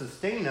world to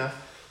sustain us,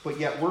 but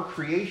yet we're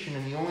creation,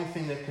 and the only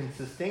thing that can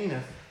sustain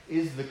us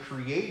is the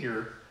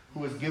Creator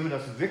who has given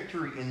us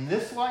victory in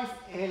this life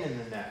and in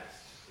the next.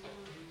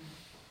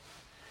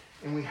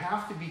 And we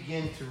have to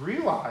begin to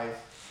realize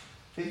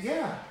that,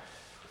 yeah,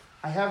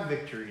 I have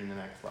victory in the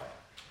next life.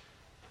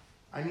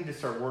 I need to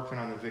start working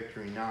on the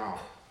victory now.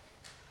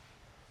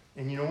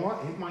 And you know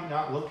what? It might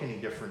not look any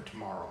different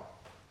tomorrow.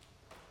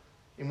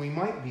 And we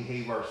might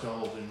behave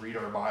ourselves and read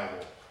our Bible.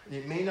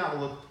 It may not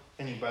look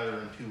any better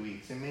in 2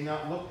 weeks. It may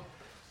not look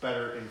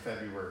better in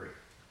February.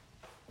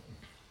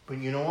 But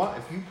you know what?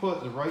 If you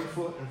put the right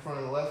foot in front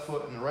of the left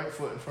foot and the right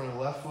foot in front of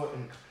the left foot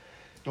and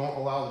don't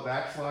allow the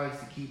backslides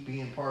to keep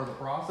being part of the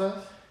process,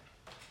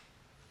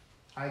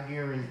 I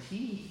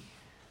guarantee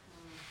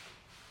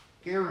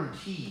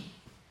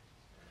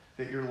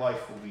that your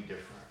life will be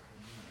different.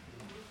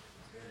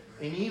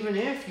 And even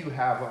if you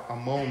have a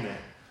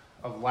moment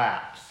of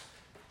lapse,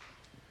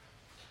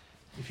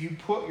 if you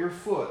put your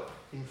foot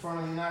in front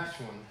of the next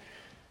one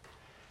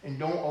and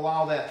don't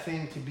allow that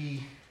thing to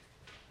be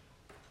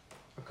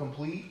a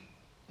complete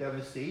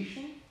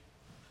devastation,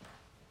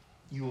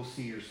 you will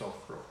see yourself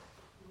grow.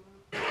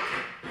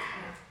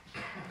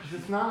 Because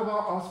it's not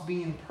about us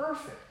being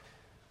perfect.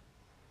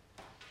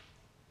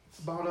 It's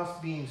about us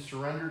being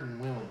surrendered and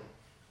willing.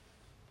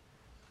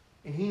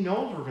 And He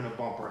knows we're going to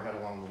bump our head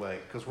along the way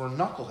because we're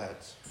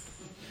knuckleheads.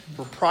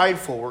 We're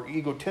prideful. We're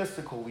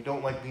egotistical. We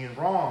don't like being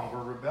wrong.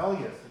 We're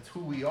rebellious. It's who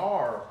we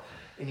are.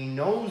 And He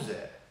knows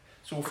it.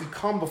 So if we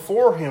come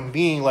before Him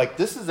being like,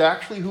 this is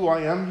actually who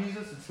I am,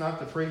 Jesus. It's not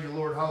the praise the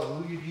Lord,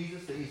 hallelujah,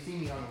 Jesus, that you see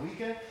me on the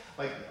weekend.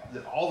 Like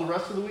all the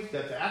rest of the week,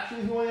 that's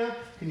actually who I am.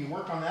 Can you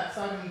work on that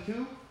side of me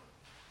too?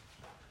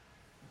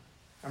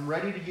 I'm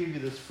ready to give you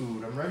this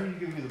food. I'm ready to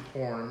give you the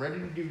porn. I'm ready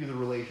to give you the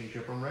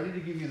relationship. I'm ready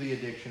to give you the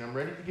addiction. I'm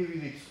ready to give you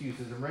the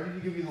excuses. I'm ready to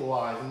give you the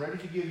lies. I'm ready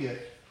to give you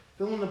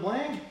fill in the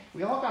blank.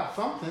 We all got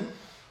something.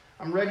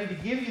 I'm ready to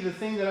give you the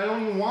thing that I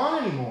don't even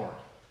want anymore.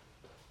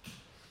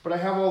 But I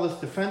have all this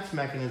defense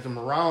mechanism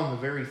around the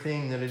very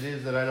thing that it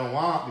is that I don't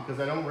want because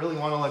I don't really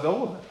want to let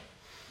go of it.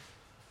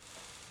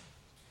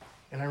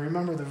 And I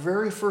remember the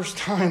very first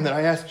time that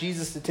I asked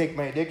Jesus to take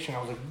my addiction, I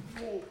was like,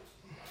 whoa.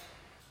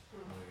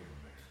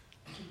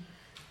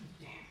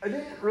 I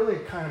didn't really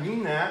kind of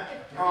mean that.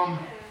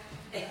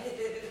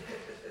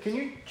 Can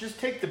you just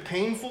take the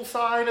painful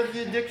side of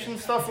the addiction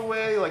stuff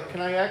away? Like, can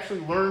I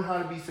actually learn how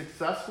to be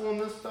successful in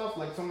this stuff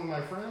like some of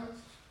my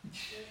friends?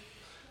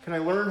 Can I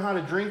learn how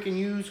to drink and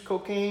use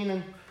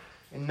cocaine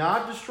and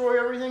not destroy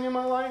everything in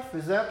my life?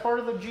 Is that part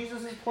of the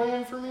Jesus'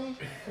 plan for me?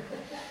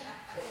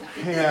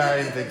 Yeah, I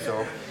didn't think so.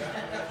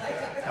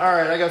 All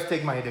right, I got to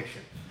take my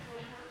addiction.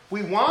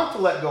 We want to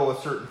let go of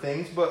certain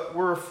things, but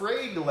we're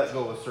afraid to let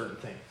go of certain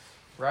things,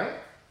 right?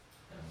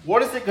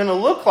 What is it going to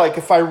look like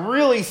if I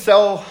really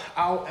sell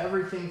out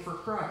everything for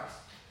Christ?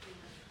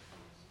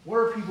 What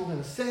are people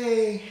going to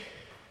say?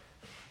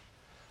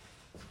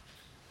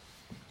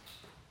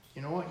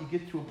 You know what? You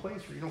get to a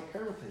place where you don't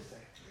care what they say.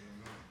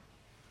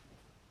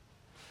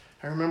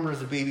 I remember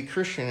as a baby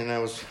Christian, and I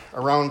was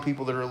around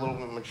people that are a little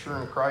bit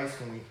mature in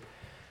Christ, and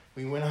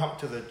we went out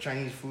to the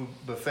Chinese food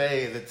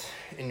buffet that's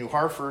in New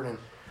Hartford,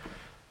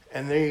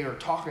 and they are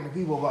talking to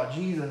people about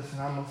Jesus,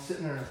 and I'm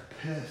sitting there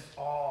pissed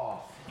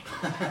off.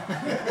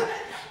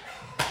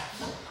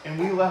 And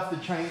we left the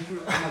Chinese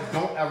food. I'm like,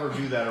 don't ever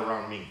do that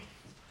around me.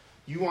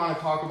 You want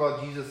to talk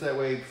about Jesus that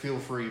way, feel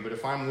free. But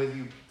if I'm with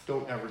you,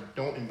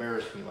 don't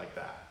embarrass me like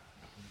that.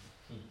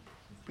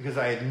 Because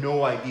I had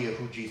no idea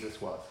who Jesus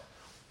was.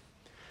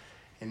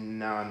 And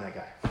now I'm that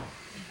guy.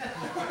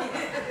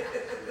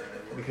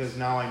 Because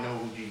now I know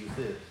who Jesus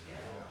is.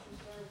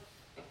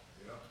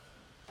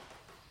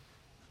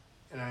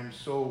 And I'm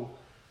so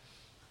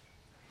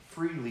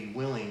freely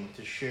willing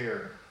to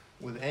share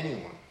with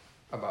anyone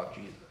about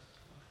Jesus.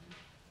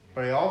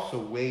 But I also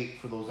wait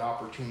for those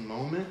opportune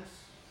moments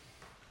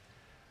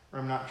where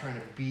I'm not trying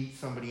to beat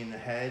somebody in the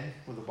head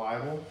with the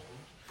Bible.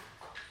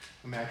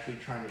 I'm actually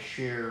trying to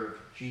share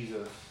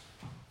Jesus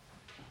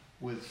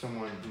with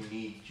someone who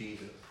needs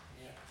Jesus.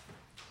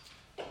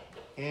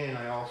 And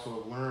I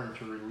also learned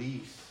to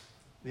release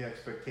the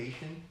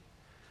expectation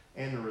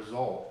and the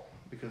result,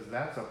 because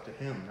that's up to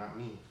him, not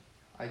me.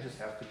 I just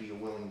have to be a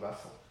willing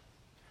vessel.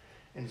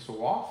 And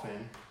so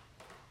often,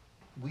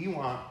 we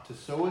want to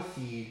sow a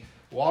seed,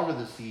 water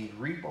the seed,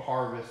 reap a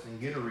harvest, and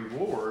get a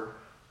reward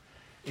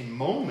in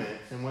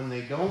moments, and when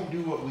they don't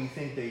do what we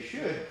think they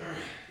should,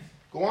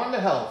 go on to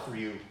hell for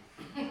you.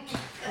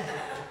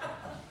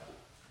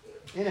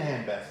 In a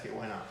handbasket,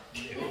 why not?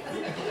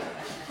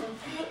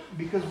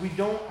 Because we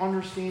don't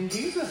understand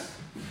Jesus.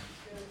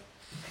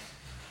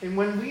 And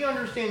when we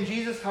understand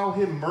Jesus, how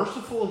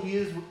merciful he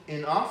is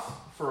in us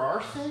for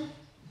our sin,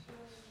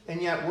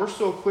 and yet we're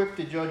so quick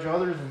to judge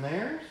others and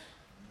theirs,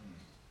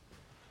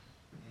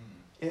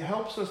 it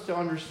helps us to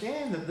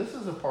understand that this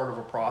is a part of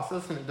a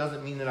process, and it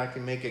doesn't mean that I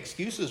can make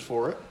excuses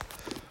for it.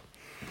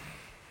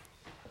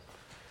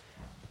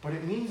 But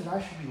it means that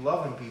I should be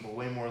loving people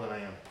way more than I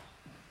am.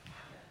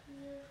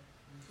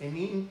 It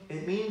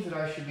means that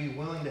I should be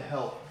willing to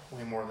help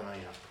way more than I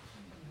am.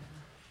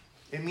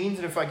 It means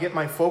that if I get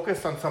my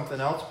focus on something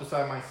else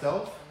beside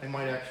myself, I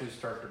might actually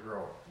start to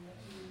grow.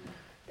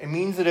 It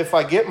means that if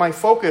I get my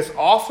focus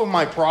off of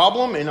my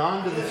problem and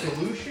onto the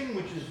solution,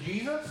 which is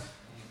Jesus,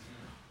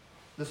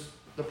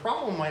 the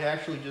problem might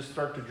actually just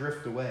start to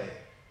drift away.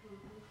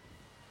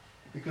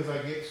 Because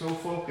I get so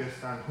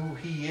focused on who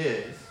he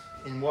is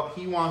and what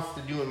he wants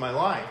to do in my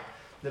life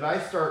that I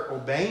start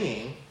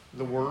obeying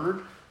the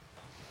Word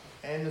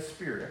and the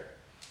Spirit.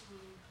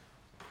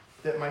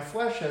 That my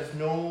flesh has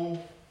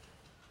no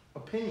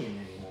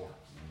opinion anymore.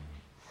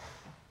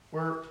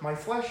 Where my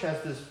flesh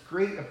has this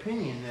great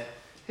opinion that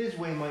his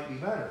way might be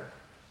better.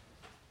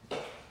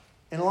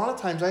 And a lot of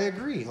times I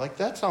agree. Like,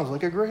 that sounds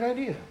like a great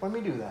idea. Let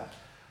me do that.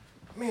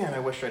 Man, I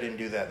wish I didn't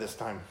do that this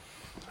time.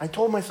 I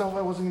told myself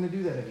I wasn't going to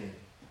do that again.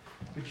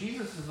 But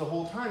Jesus is the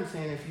whole time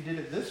saying, if you did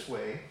it this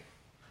way,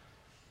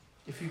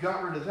 if you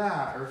got rid of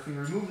that, or if you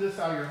remove this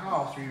out of your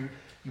house, or you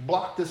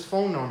block this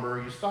phone number,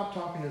 or you stop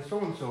talking to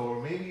so-and-so,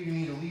 or maybe you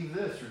need to leave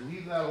this, or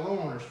leave that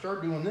alone, or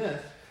start doing this,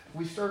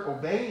 we start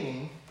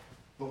obeying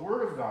the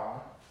Word of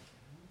God,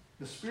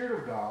 the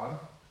Spirit of God,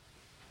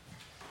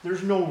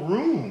 there's no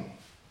room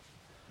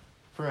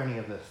for any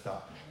of this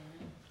stuff.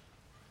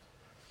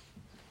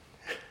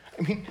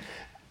 I mean,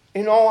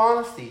 in all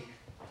honesty,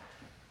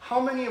 how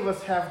many of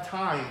us have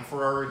time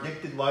for our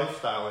addicted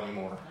lifestyle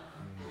anymore?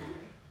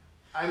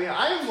 I mean,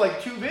 I'm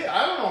like too big.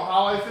 I don't know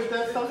how I fit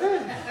that stuff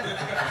in.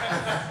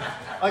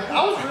 Like,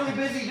 I was really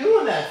busy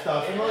doing that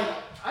stuff. And like,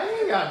 I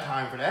ain't got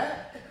time for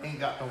that. Ain't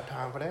got no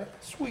time for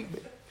that. Sweet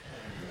bit.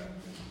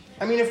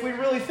 I mean, if we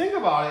really think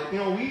about it, you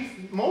know,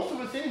 most of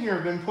us in here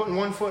have been putting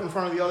one foot in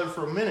front of the other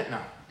for a minute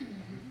now.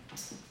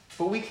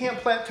 But we can't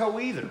plateau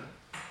either.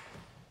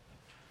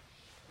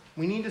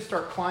 We need to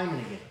start climbing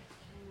again.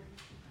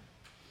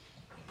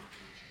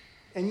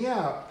 And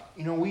yeah,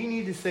 you know, we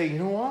need to say, you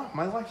know what?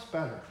 My life's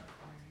better.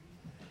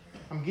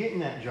 I'm getting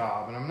that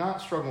job, and I'm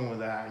not struggling with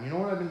that. And you know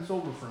what? I've been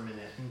sober for a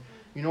minute. And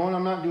you know what?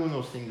 I'm not doing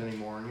those things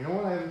anymore. And you know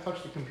what? I haven't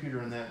touched the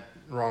computer in that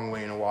wrong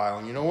way in a while.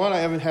 And you know what? I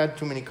haven't had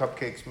too many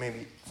cupcakes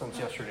maybe since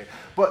yesterday.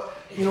 But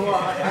you know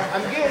what?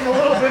 I'm getting a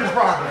little bit of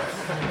progress.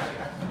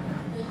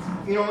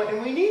 You know,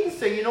 and we need to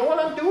say, you know what?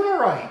 I'm doing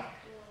all right.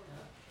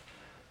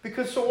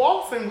 Because so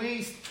often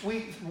we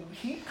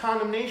heap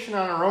condemnation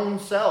on our own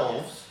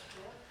selves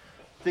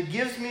that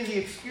gives me the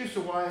excuse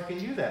of why I can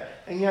do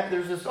that. And yet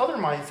there's this other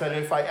mindset.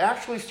 If I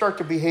actually start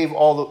to behave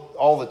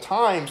all the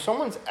time,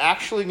 someone's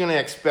actually going to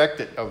expect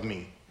it of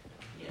me.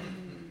 Yeah.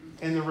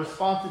 And the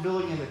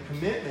responsibility and the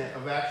commitment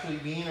of actually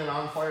being an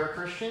on-fire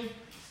Christian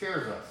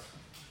scares us.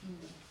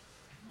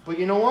 But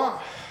you know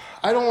what?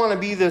 I don't want to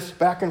be this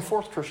back and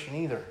forth Christian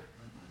either.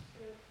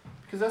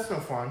 Because that's no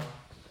fun.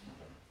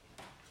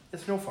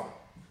 It's no fun.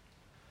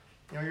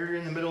 You know, you're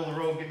in the middle of the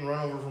road getting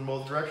run over from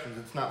both directions.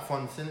 It's not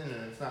fun sinning,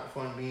 and it's not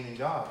fun being in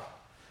God.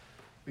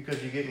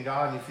 Because you get in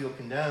God and you feel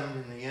condemned,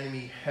 and the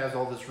enemy has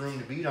all this room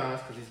to beat on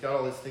us because he's got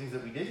all these things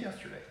that we did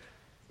yesterday.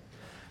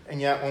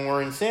 And yet when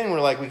we're in sin,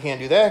 we're like, we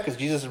can't do that because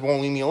Jesus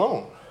won't leave me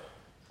alone.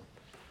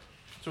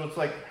 So it's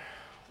like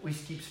we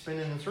keep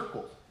spinning in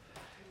circles.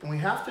 And we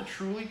have to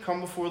truly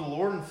come before the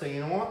Lord and say, you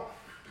know what?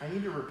 I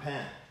need to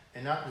repent.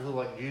 And not just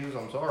like, Jesus,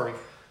 I'm sorry.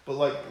 But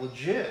like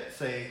legit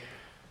say,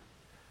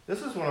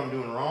 this is what I'm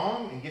doing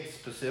wrong, and get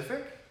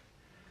specific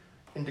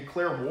and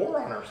declare war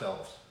on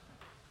ourselves.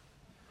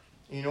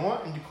 You know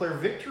what? And declare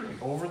victory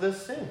over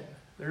this sin.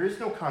 There is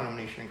no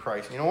condemnation in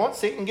Christ. You know what?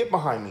 Satan, get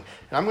behind me.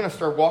 And I'm going to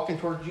start walking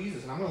toward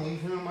Jesus, and I'm going to leave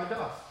him in my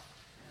dust.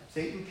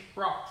 Satan, kick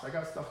rocks. I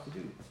got stuff to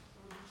do.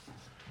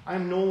 I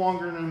am no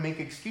longer going to make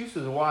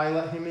excuses of why I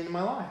let him into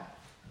my life.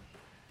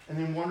 And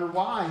then wonder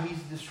why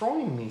he's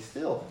destroying me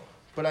still.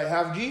 But I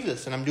have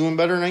Jesus, and I'm doing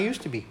better than I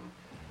used to be.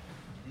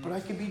 But I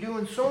could be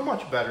doing so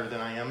much better than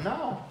I am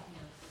now.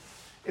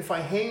 If I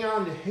hang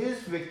on to his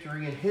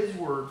victory and his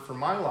word for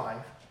my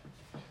life,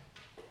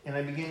 and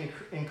I begin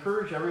to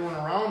encourage everyone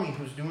around me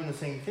who's doing the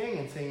same thing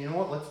and saying, you know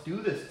what, let's do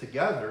this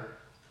together.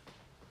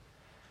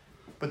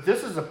 But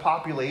this is a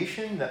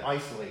population that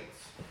isolates.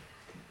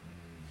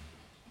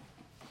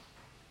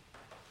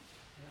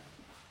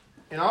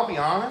 And I'll be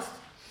honest,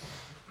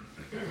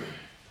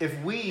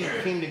 if we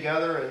came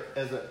together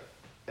as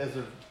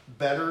a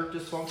better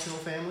dysfunctional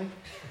family,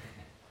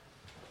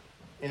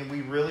 and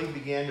we really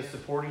began to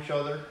support each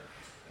other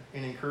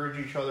and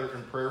encourage each other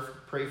and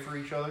pray for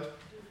each other,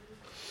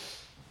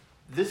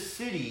 this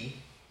city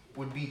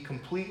would be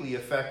completely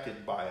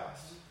affected by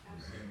us.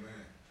 Amen.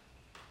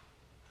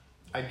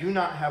 I do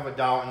not have a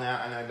doubt in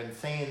that, and I've been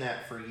saying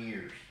that for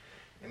years.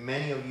 And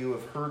many of you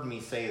have heard me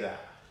say that.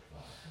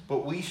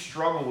 But we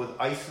struggle with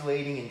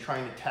isolating and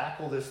trying to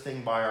tackle this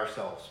thing by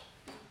ourselves.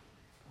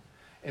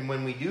 And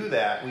when we do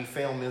that, we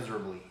fail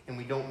miserably. And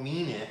we don't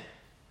mean it,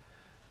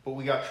 but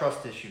we got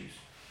trust issues.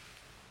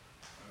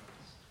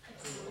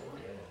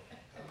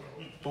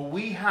 But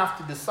we have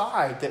to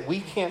decide that we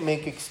can't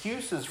make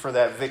excuses for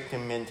that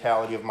victim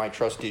mentality of my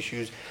trust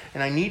issues.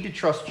 And I need to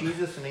trust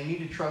Jesus, and I need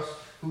to trust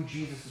who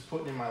Jesus is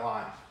putting in my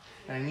life.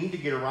 And I need to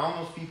get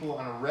around those people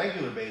on a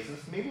regular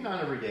basis, maybe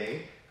not every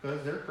day,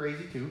 because they're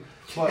crazy too.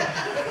 But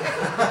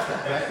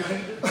that could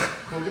be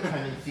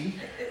codependency.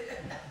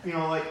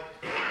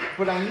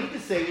 But I need to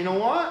say, you know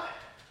what?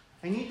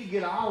 I need to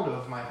get out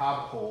of my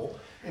hole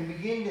and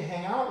begin to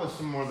hang out with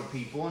some more of the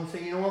people and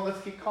say, you know what,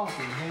 let's get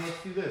coffee, and hey,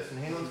 let's do this,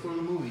 and hey, let's go to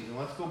the movies, and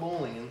let's go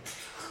bowling.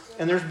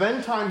 And there's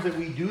been times that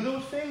we do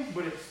those things,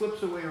 but it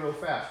slips away real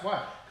fast.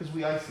 Why? Because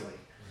we isolate.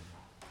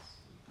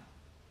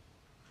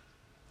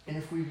 And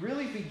if we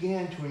really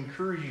began to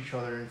encourage each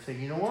other and say,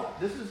 you know what,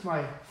 this is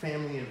my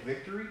family in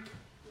victory.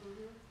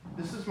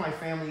 This is my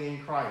family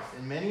in Christ.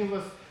 And many of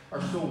us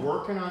are still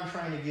working on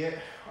trying to get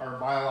our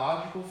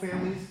biological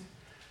families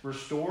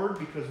restored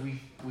because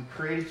we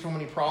created so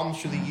many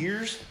problems through the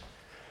years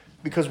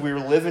because we were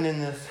living in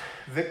this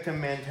victim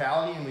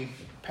mentality, and we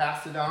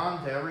passed it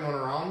on to everyone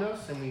around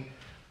us, and we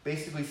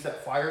basically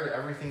set fire to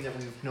everything that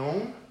we've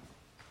known.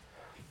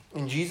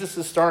 And Jesus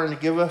is starting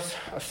to give us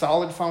a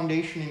solid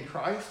foundation in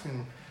Christ,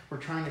 and we're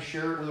trying to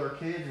share it with our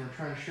kids, and we're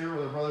trying to share it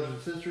with our brothers and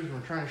sisters, and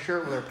we're trying to share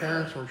it with our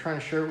parents, and we're trying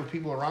to share it with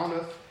people around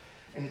us.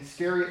 And it's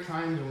scary at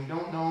times, and we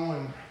don't know,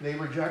 and they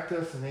reject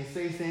us, and they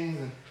say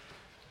things,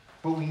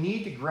 but we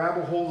need to grab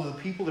a hold of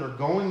the people that are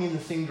going in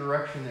the same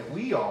direction that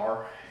we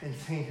are and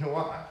say, you know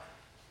what,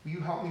 will you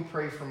help me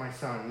pray for my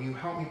son? Will you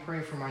help me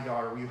pray for my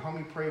daughter? Will you help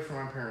me pray for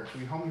my parents?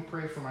 Will you help me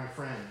pray for my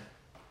friend?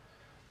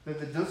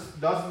 That this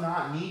does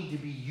not need to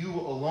be you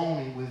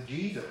alone with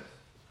Jesus.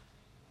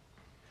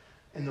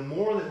 And the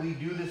more that we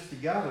do this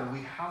together,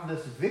 we have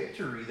this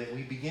victory that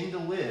we begin to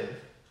live,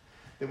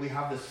 that we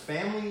have this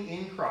family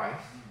in Christ,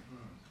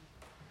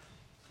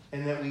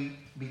 and that we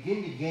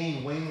begin to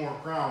gain way more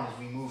ground as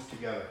we move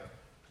together.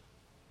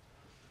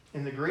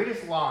 And the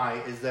greatest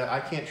lie is that I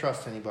can't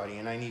trust anybody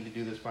and I need to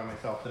do this by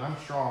myself, that I'm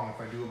strong if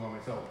I do it by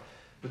myself.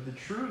 But the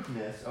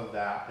truthness of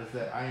that is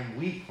that I am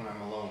weak when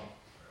I'm alone.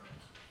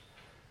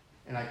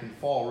 And I can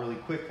fall really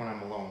quick when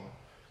I'm alone.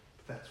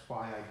 But that's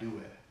why I do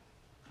it.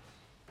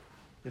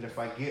 That if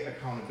I get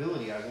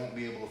accountability, I won't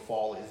be able to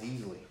fall as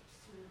easily.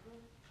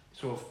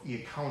 So if the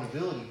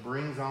accountability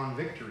brings on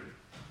victory.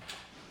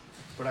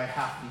 But I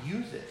have to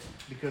use it.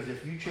 Because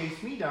if you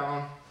chase me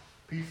down,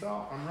 peace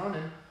out, I'm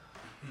running.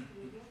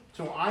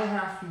 So I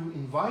have to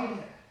invite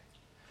it.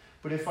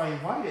 But if I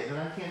invite it, then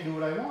I can't do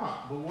what I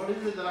want. But what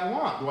is it that I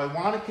want? Do I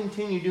want to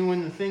continue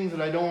doing the things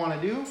that I don't want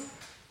to do?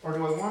 Or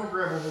do I want to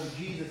grab a hold of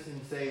Jesus and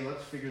say,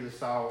 let's figure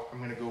this out. I'm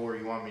going to go where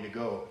you want me to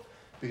go.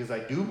 Because I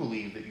do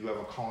believe that you have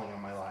a calling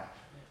on my life.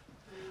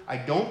 I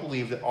don't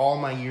believe that all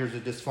my years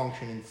of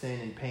dysfunction and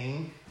sin and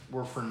pain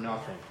were for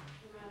nothing.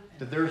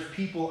 That there's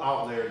people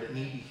out there that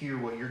need to hear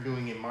what you're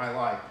doing in my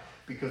life.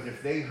 Because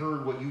if they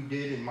heard what you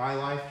did in my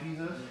life,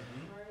 Jesus,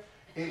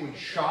 it would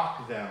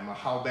shock them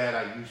how bad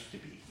I used to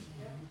be.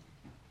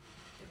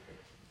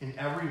 And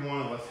every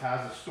one of us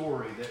has a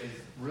story that is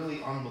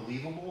really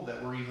unbelievable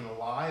that we're even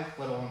alive,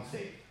 let alone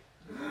saved.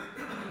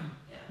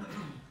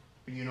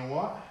 But you know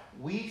what?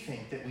 We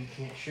think that we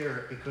can't share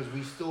it because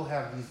we still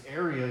have these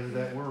areas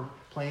that we're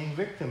playing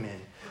victim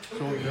in.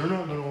 So they're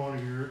not going to want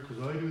to hear it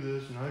because I do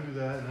this and I do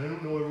that and I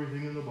don't know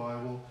everything in the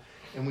Bible.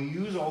 And we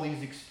use all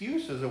these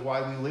excuses of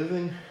why we live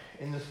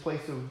in this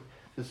place of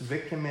this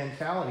victim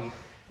mentality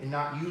and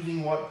not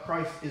using what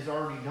Christ has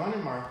already done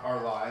in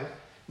our lives.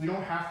 We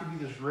don't have to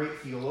be this great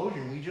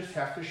theologian. We just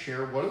have to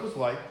share what it was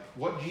like,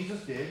 what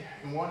Jesus did,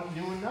 and what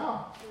he's doing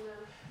now.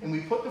 And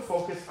we put the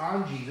focus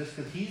on Jesus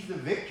because he's the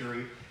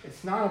victory.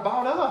 It's not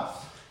about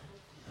us.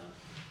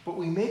 But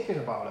we make it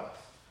about us.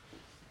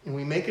 And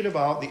we make it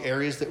about the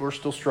areas that we're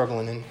still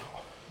struggling in.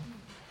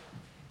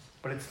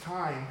 But it's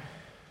time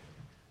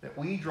that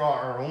we draw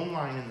our own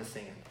line in the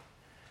sand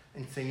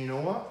and say, you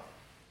know what?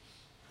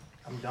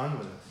 I'm done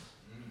with this.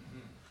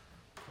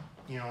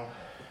 You know,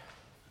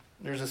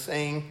 there's a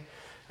saying,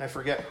 I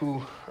forget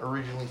who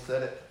originally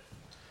said it,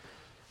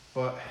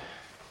 but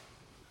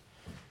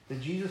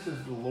that Jesus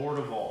is the Lord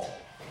of all,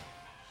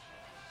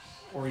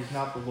 or he's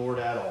not the Lord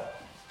at all.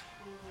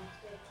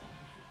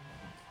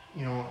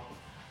 You know,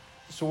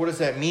 so what does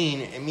that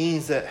mean? It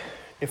means that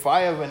if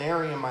I have an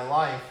area in my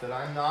life that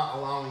I'm not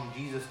allowing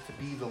Jesus to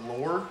be the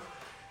Lord,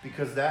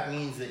 because that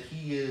means that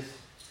he is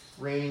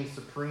reigning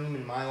supreme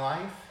in my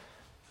life,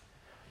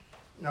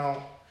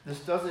 Now, this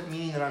doesn't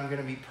mean that I'm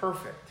going to be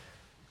perfect,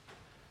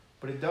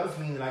 but it does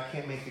mean that I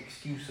can't make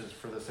excuses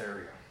for this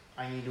area.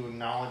 I need to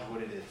acknowledge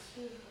what it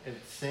is.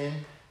 It's sin.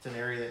 It's an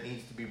area that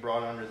needs to be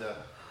brought under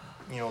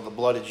the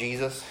blood of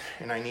Jesus,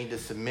 and I need to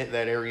submit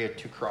that area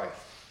to Christ.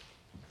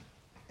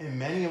 And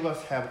many of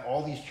us have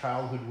all these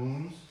childhood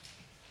wounds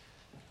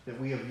that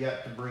we have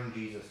yet to bring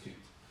Jesus to.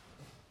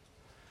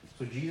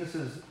 So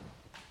Jesus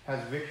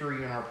has victory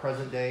in our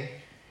present day,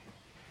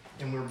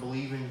 and we're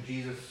believing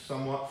Jesus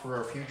somewhat for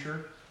our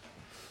future,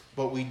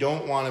 but we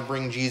don't want to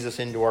bring Jesus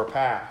into our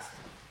past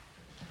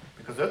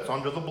because that's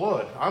under the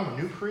blood. I'm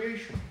a new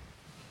creation.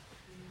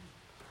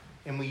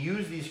 And we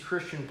use these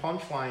Christian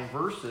punchline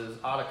verses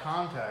out of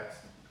context,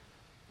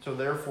 so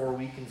therefore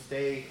we can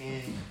stay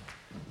in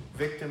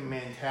victim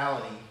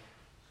mentality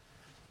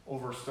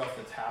over stuff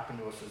that's happened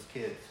to us as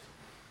kids.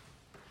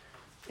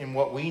 And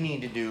what we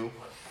need to do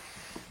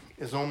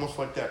is almost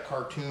like that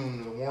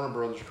cartoon, the Warner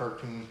Brothers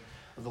cartoon,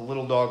 of the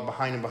little dog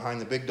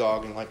behind the big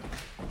dog, and like,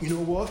 you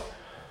know what?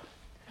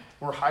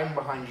 We're hiding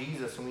behind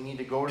Jesus, and we need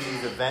to go to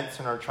these events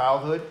in our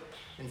childhood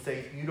and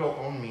say, you don't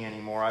own me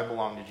anymore, I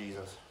belong to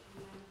Jesus.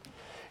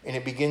 And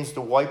it begins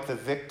to wipe the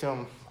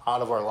victim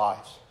out of our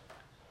lives.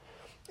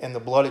 And the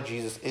blood of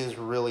Jesus is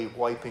really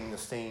wiping the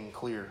stain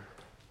clear.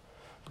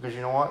 Because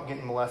you know what?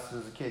 Getting molested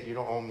as a kid, you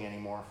don't own me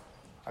anymore.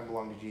 I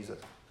belong to Jesus.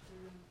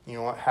 You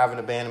know what? Having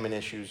abandonment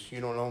issues,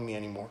 you don't own me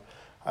anymore.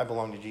 I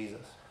belong to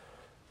Jesus.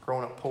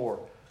 Growing up poor,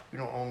 you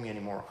don't own me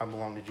anymore. I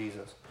belong to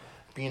Jesus.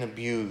 Being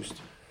abused,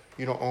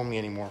 you don't own me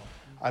anymore.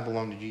 I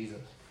belong to Jesus.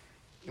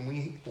 And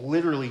we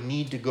literally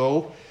need to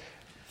go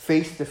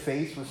face to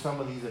face with some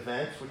of these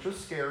events, which is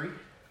scary,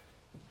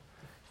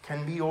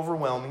 can be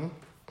overwhelming.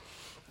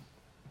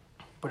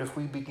 But if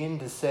we begin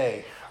to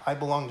say, I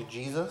belong to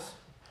Jesus,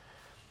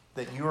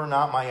 that you are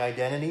not my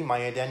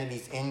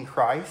identity's in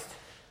Christ,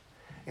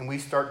 and we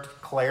start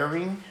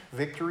declaring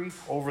victory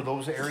over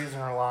those areas in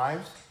our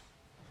lives,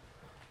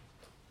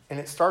 and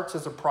it starts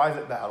as a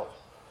private battle.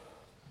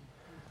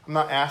 I'm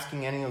not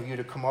asking any of you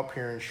to come up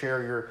here and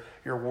share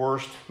your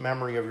worst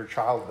memory of your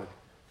childhood.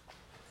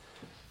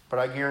 But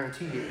I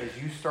guarantee you,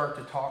 as you start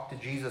to talk to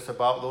Jesus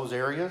about those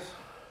areas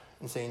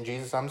and saying,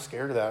 Jesus, I'm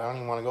scared of that. I don't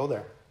even want to go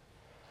there.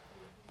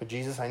 But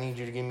Jesus, I need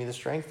you to give me the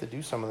strength to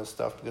do some of this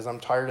stuff because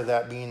I'm tired of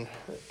that being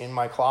in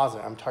my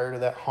closet. I'm tired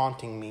of that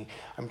haunting me.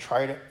 I'm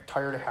tired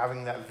of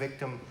having that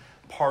victim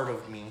part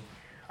of me.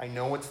 I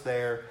know it's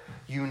there.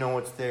 You know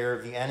it's there.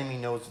 The enemy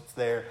knows it's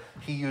there.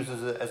 He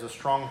uses it as a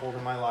stronghold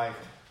in my life.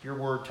 Your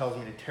word tells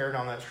me to tear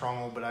down that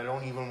stronghold, but I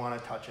don't even want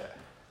to touch it.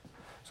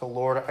 So,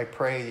 Lord, I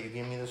pray that you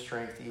give me the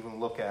strength to even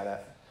look at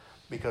it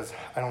because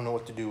I don't know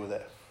what to do with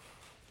it.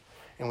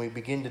 And we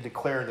begin to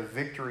declare the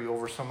victory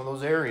over some of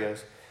those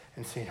areas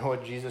and say, you know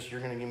what, Jesus,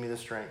 you're going to give me the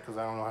strength because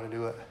I don't know how to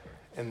do it.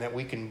 And that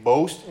we can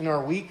boast in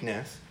our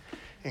weakness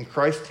and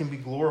Christ can be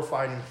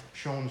glorified and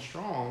shown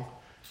strong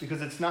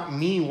because it's not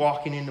me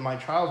walking into my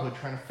childhood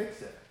trying to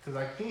fix it because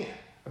I can't.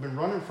 I've been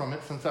running from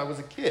it since I was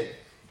a kid.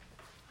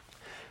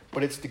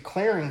 But it's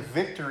declaring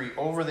victory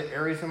over the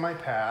areas of my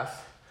past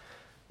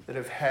that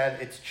have had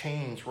its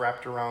chains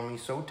wrapped around me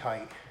so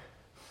tight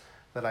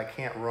that I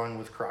can't run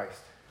with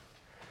Christ.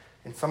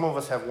 And some of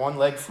us have one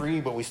leg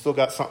free, but we still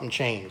got something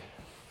chained.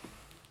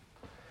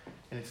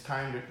 And it's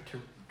time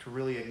to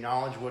really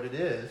acknowledge what it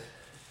is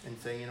and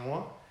say, you know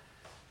what?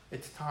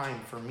 It's time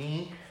for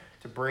me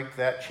to break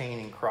that chain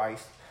in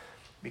Christ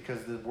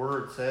because the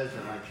word says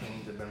that my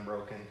chains have been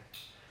broken.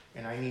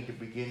 And I need to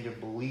begin to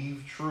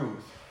believe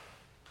truth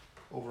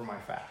over my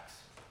facts.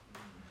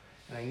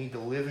 And I need to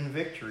live in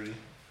victory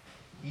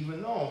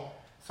even though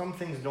some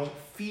things don't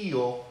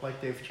feel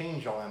like they've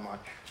changed all that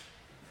much.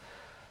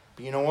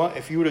 But you know what?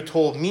 If you would have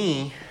told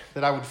me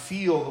that I would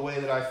feel the way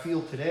that I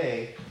feel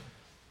today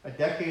a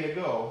decade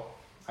ago,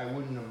 I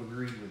wouldn't have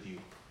agreed with you.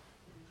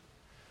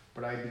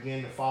 But I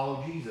began to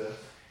follow Jesus,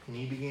 and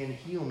he began to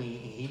heal me,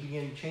 and he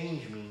began to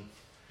change me.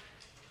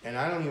 And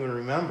I don't even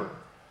remember,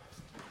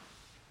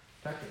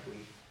 technically,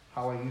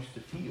 how I used to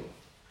feel.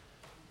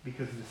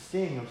 Because the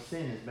sting of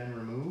sin has been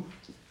removed.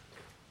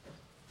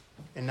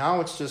 And now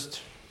it's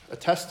just a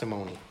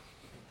testimony.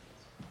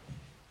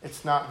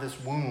 It's not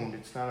this wound.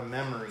 It's not a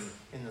memory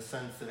in the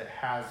sense that it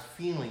has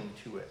feeling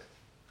to it.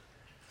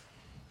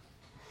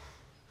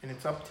 And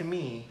it's up to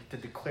me to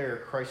declare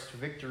Christ's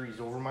victories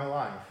over my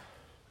life.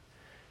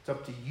 It's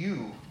up to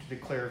you to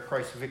declare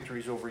Christ's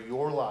victories over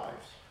your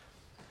lives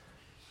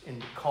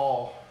and to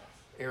call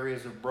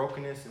areas of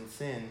brokenness and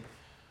sin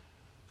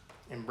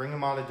and bring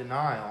them out of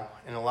denial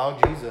and allow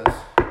Jesus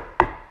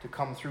to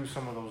come through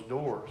some of those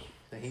doors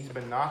that he's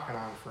been knocking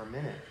on for a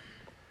minute.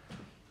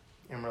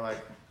 And we're like,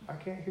 I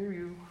can't hear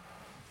you.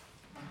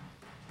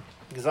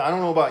 Because I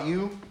don't know about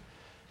you,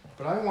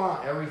 but I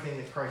want everything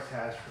that Christ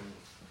has for me.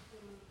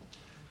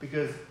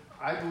 Because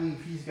I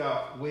believe he's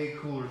got way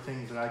cooler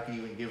things that I could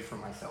even give for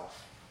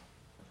myself.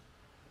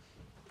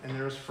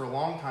 And for a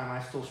long time,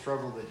 I still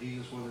struggled that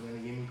Jesus wasn't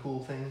going to give me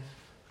cool things.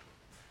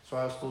 So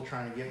I was still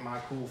trying to get my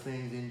cool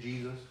things in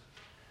Jesus.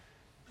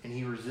 And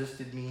he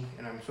resisted me,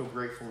 and I'm so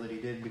grateful that he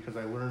did because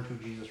I learned who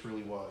Jesus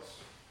really was.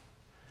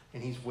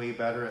 And he's way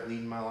better at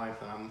leading my life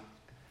than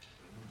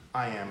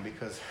I am,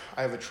 because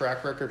I have a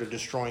track record of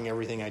destroying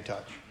everything I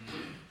touch.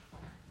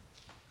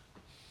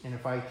 And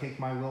if I take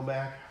my will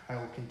back, I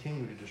will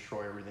continue to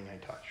destroy everything I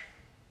touch.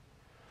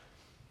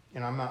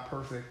 And I'm not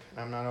perfect.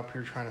 I'm not up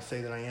here trying to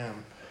say that I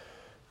am.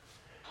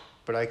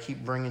 But I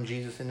keep bringing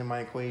Jesus into my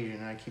equation,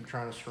 and I keep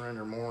trying to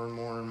surrender more and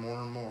more and more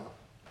and more.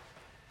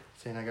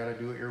 Saying, I got to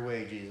do it your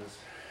way, Jesus.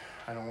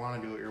 I don't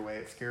want to do it your way.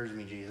 It scares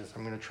me, Jesus.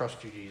 I'm going to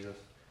trust you, Jesus.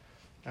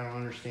 I don't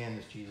understand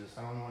this, Jesus.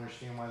 I don't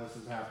understand why this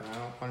is happening. I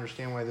don't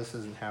understand why this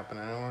isn't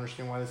happening. I don't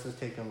understand why this is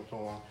taking so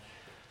long.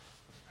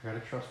 I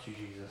got to trust you,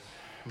 Jesus.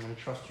 I'm going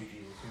to trust you,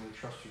 Jesus. I'm going to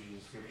trust you,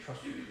 Jesus. I'm going to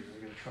trust you, Jesus.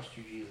 I'm going to trust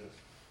you, Jesus.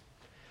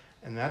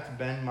 And that's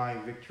been my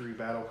victory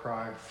battle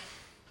cry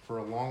for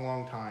a long,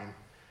 long time.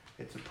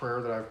 It's a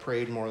prayer that I've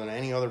prayed more than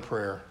any other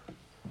prayer,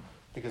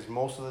 because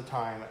most of the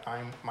time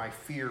my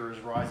fear is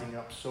rising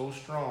up so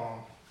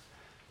strong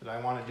that I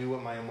want to do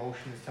what my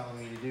emotion is telling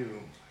me to do.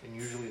 And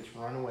usually it's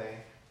run away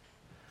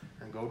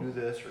and go do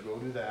this or go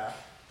do that,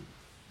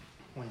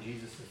 when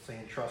Jesus is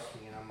saying, trust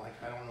me. And I'm like,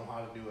 I don't know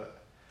how to do it.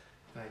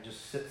 And I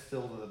just sit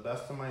still to the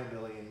best of my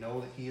ability and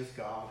know that he is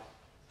God.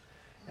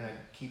 And I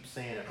keep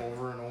saying it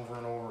over and over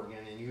and over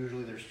again. And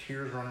usually there's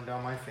tears running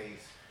down my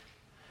face,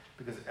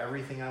 because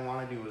everything I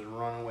want to do is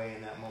run away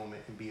in that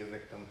moment and be a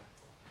victim.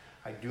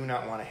 I do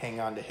not want to hang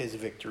on to his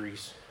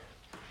victories.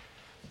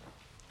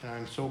 And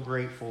I'm so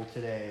grateful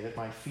today that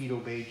my feet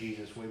obey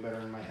Jesus way better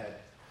than my head,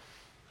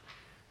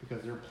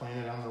 because they're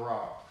planted on the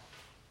rock.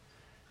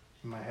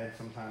 And my head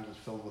sometimes is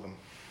filled with them.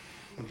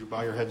 Would you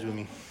bow your heads with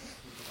me?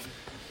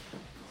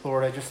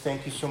 Lord, I just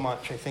thank you so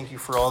much. I thank you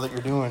for all that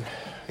you're doing.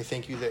 I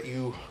thank you that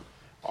you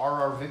are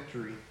our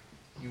victory.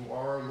 You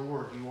are our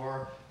Lord. You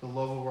are the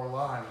love of our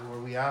lives.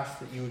 Lord, we ask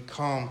that you would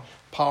come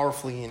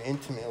powerfully and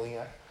intimately.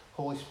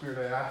 Holy Spirit,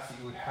 I ask that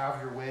you would have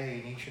your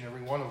way in each and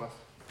every one of us.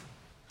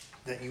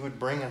 That you would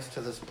bring us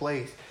to this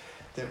place,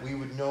 that we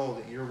would know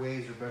that your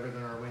ways are better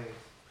than our ways.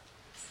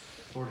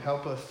 Lord,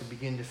 help us to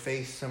begin to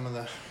face some of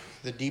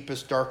the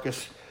deepest,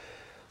 darkest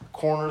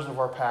corners of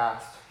our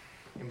past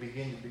and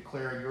begin to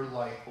declare your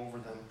light over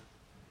them.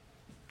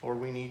 Lord,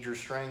 we need your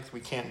strength. We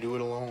can't do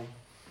it alone.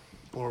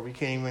 Lord, we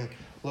can't even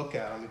look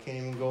at them. We can't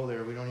even go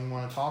there. We don't even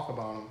want to talk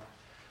about them.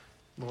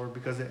 Lord,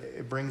 because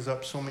it brings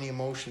up so many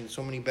emotions,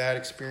 so many bad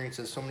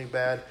experiences, so many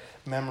bad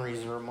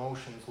memories or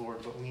emotions,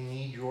 Lord. But we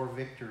need your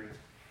victory.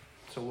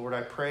 So, Lord,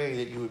 I pray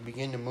that you would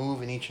begin to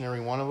move in each and every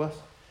one of us.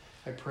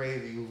 I pray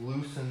that you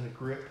loosen the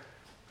grip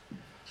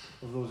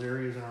of those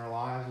areas in our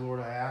lives. Lord,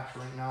 I ask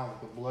right now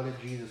that the blood of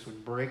Jesus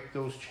would break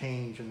those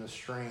chains and the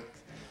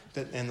strength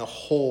and the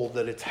hold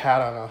that it's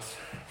had on us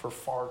for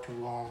far too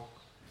long.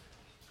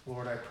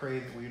 Lord, I pray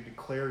that we would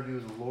declare you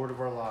the Lord of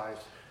our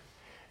lives,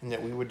 and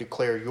that we would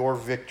declare your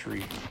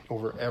victory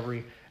over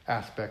every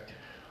aspect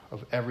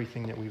of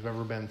everything that we've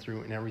ever been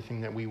through and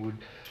everything that we would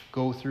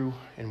go through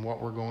and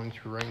what we're going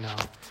through right now.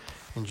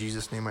 In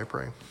Jesus' name I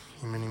pray.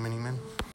 Amen, amen, amen.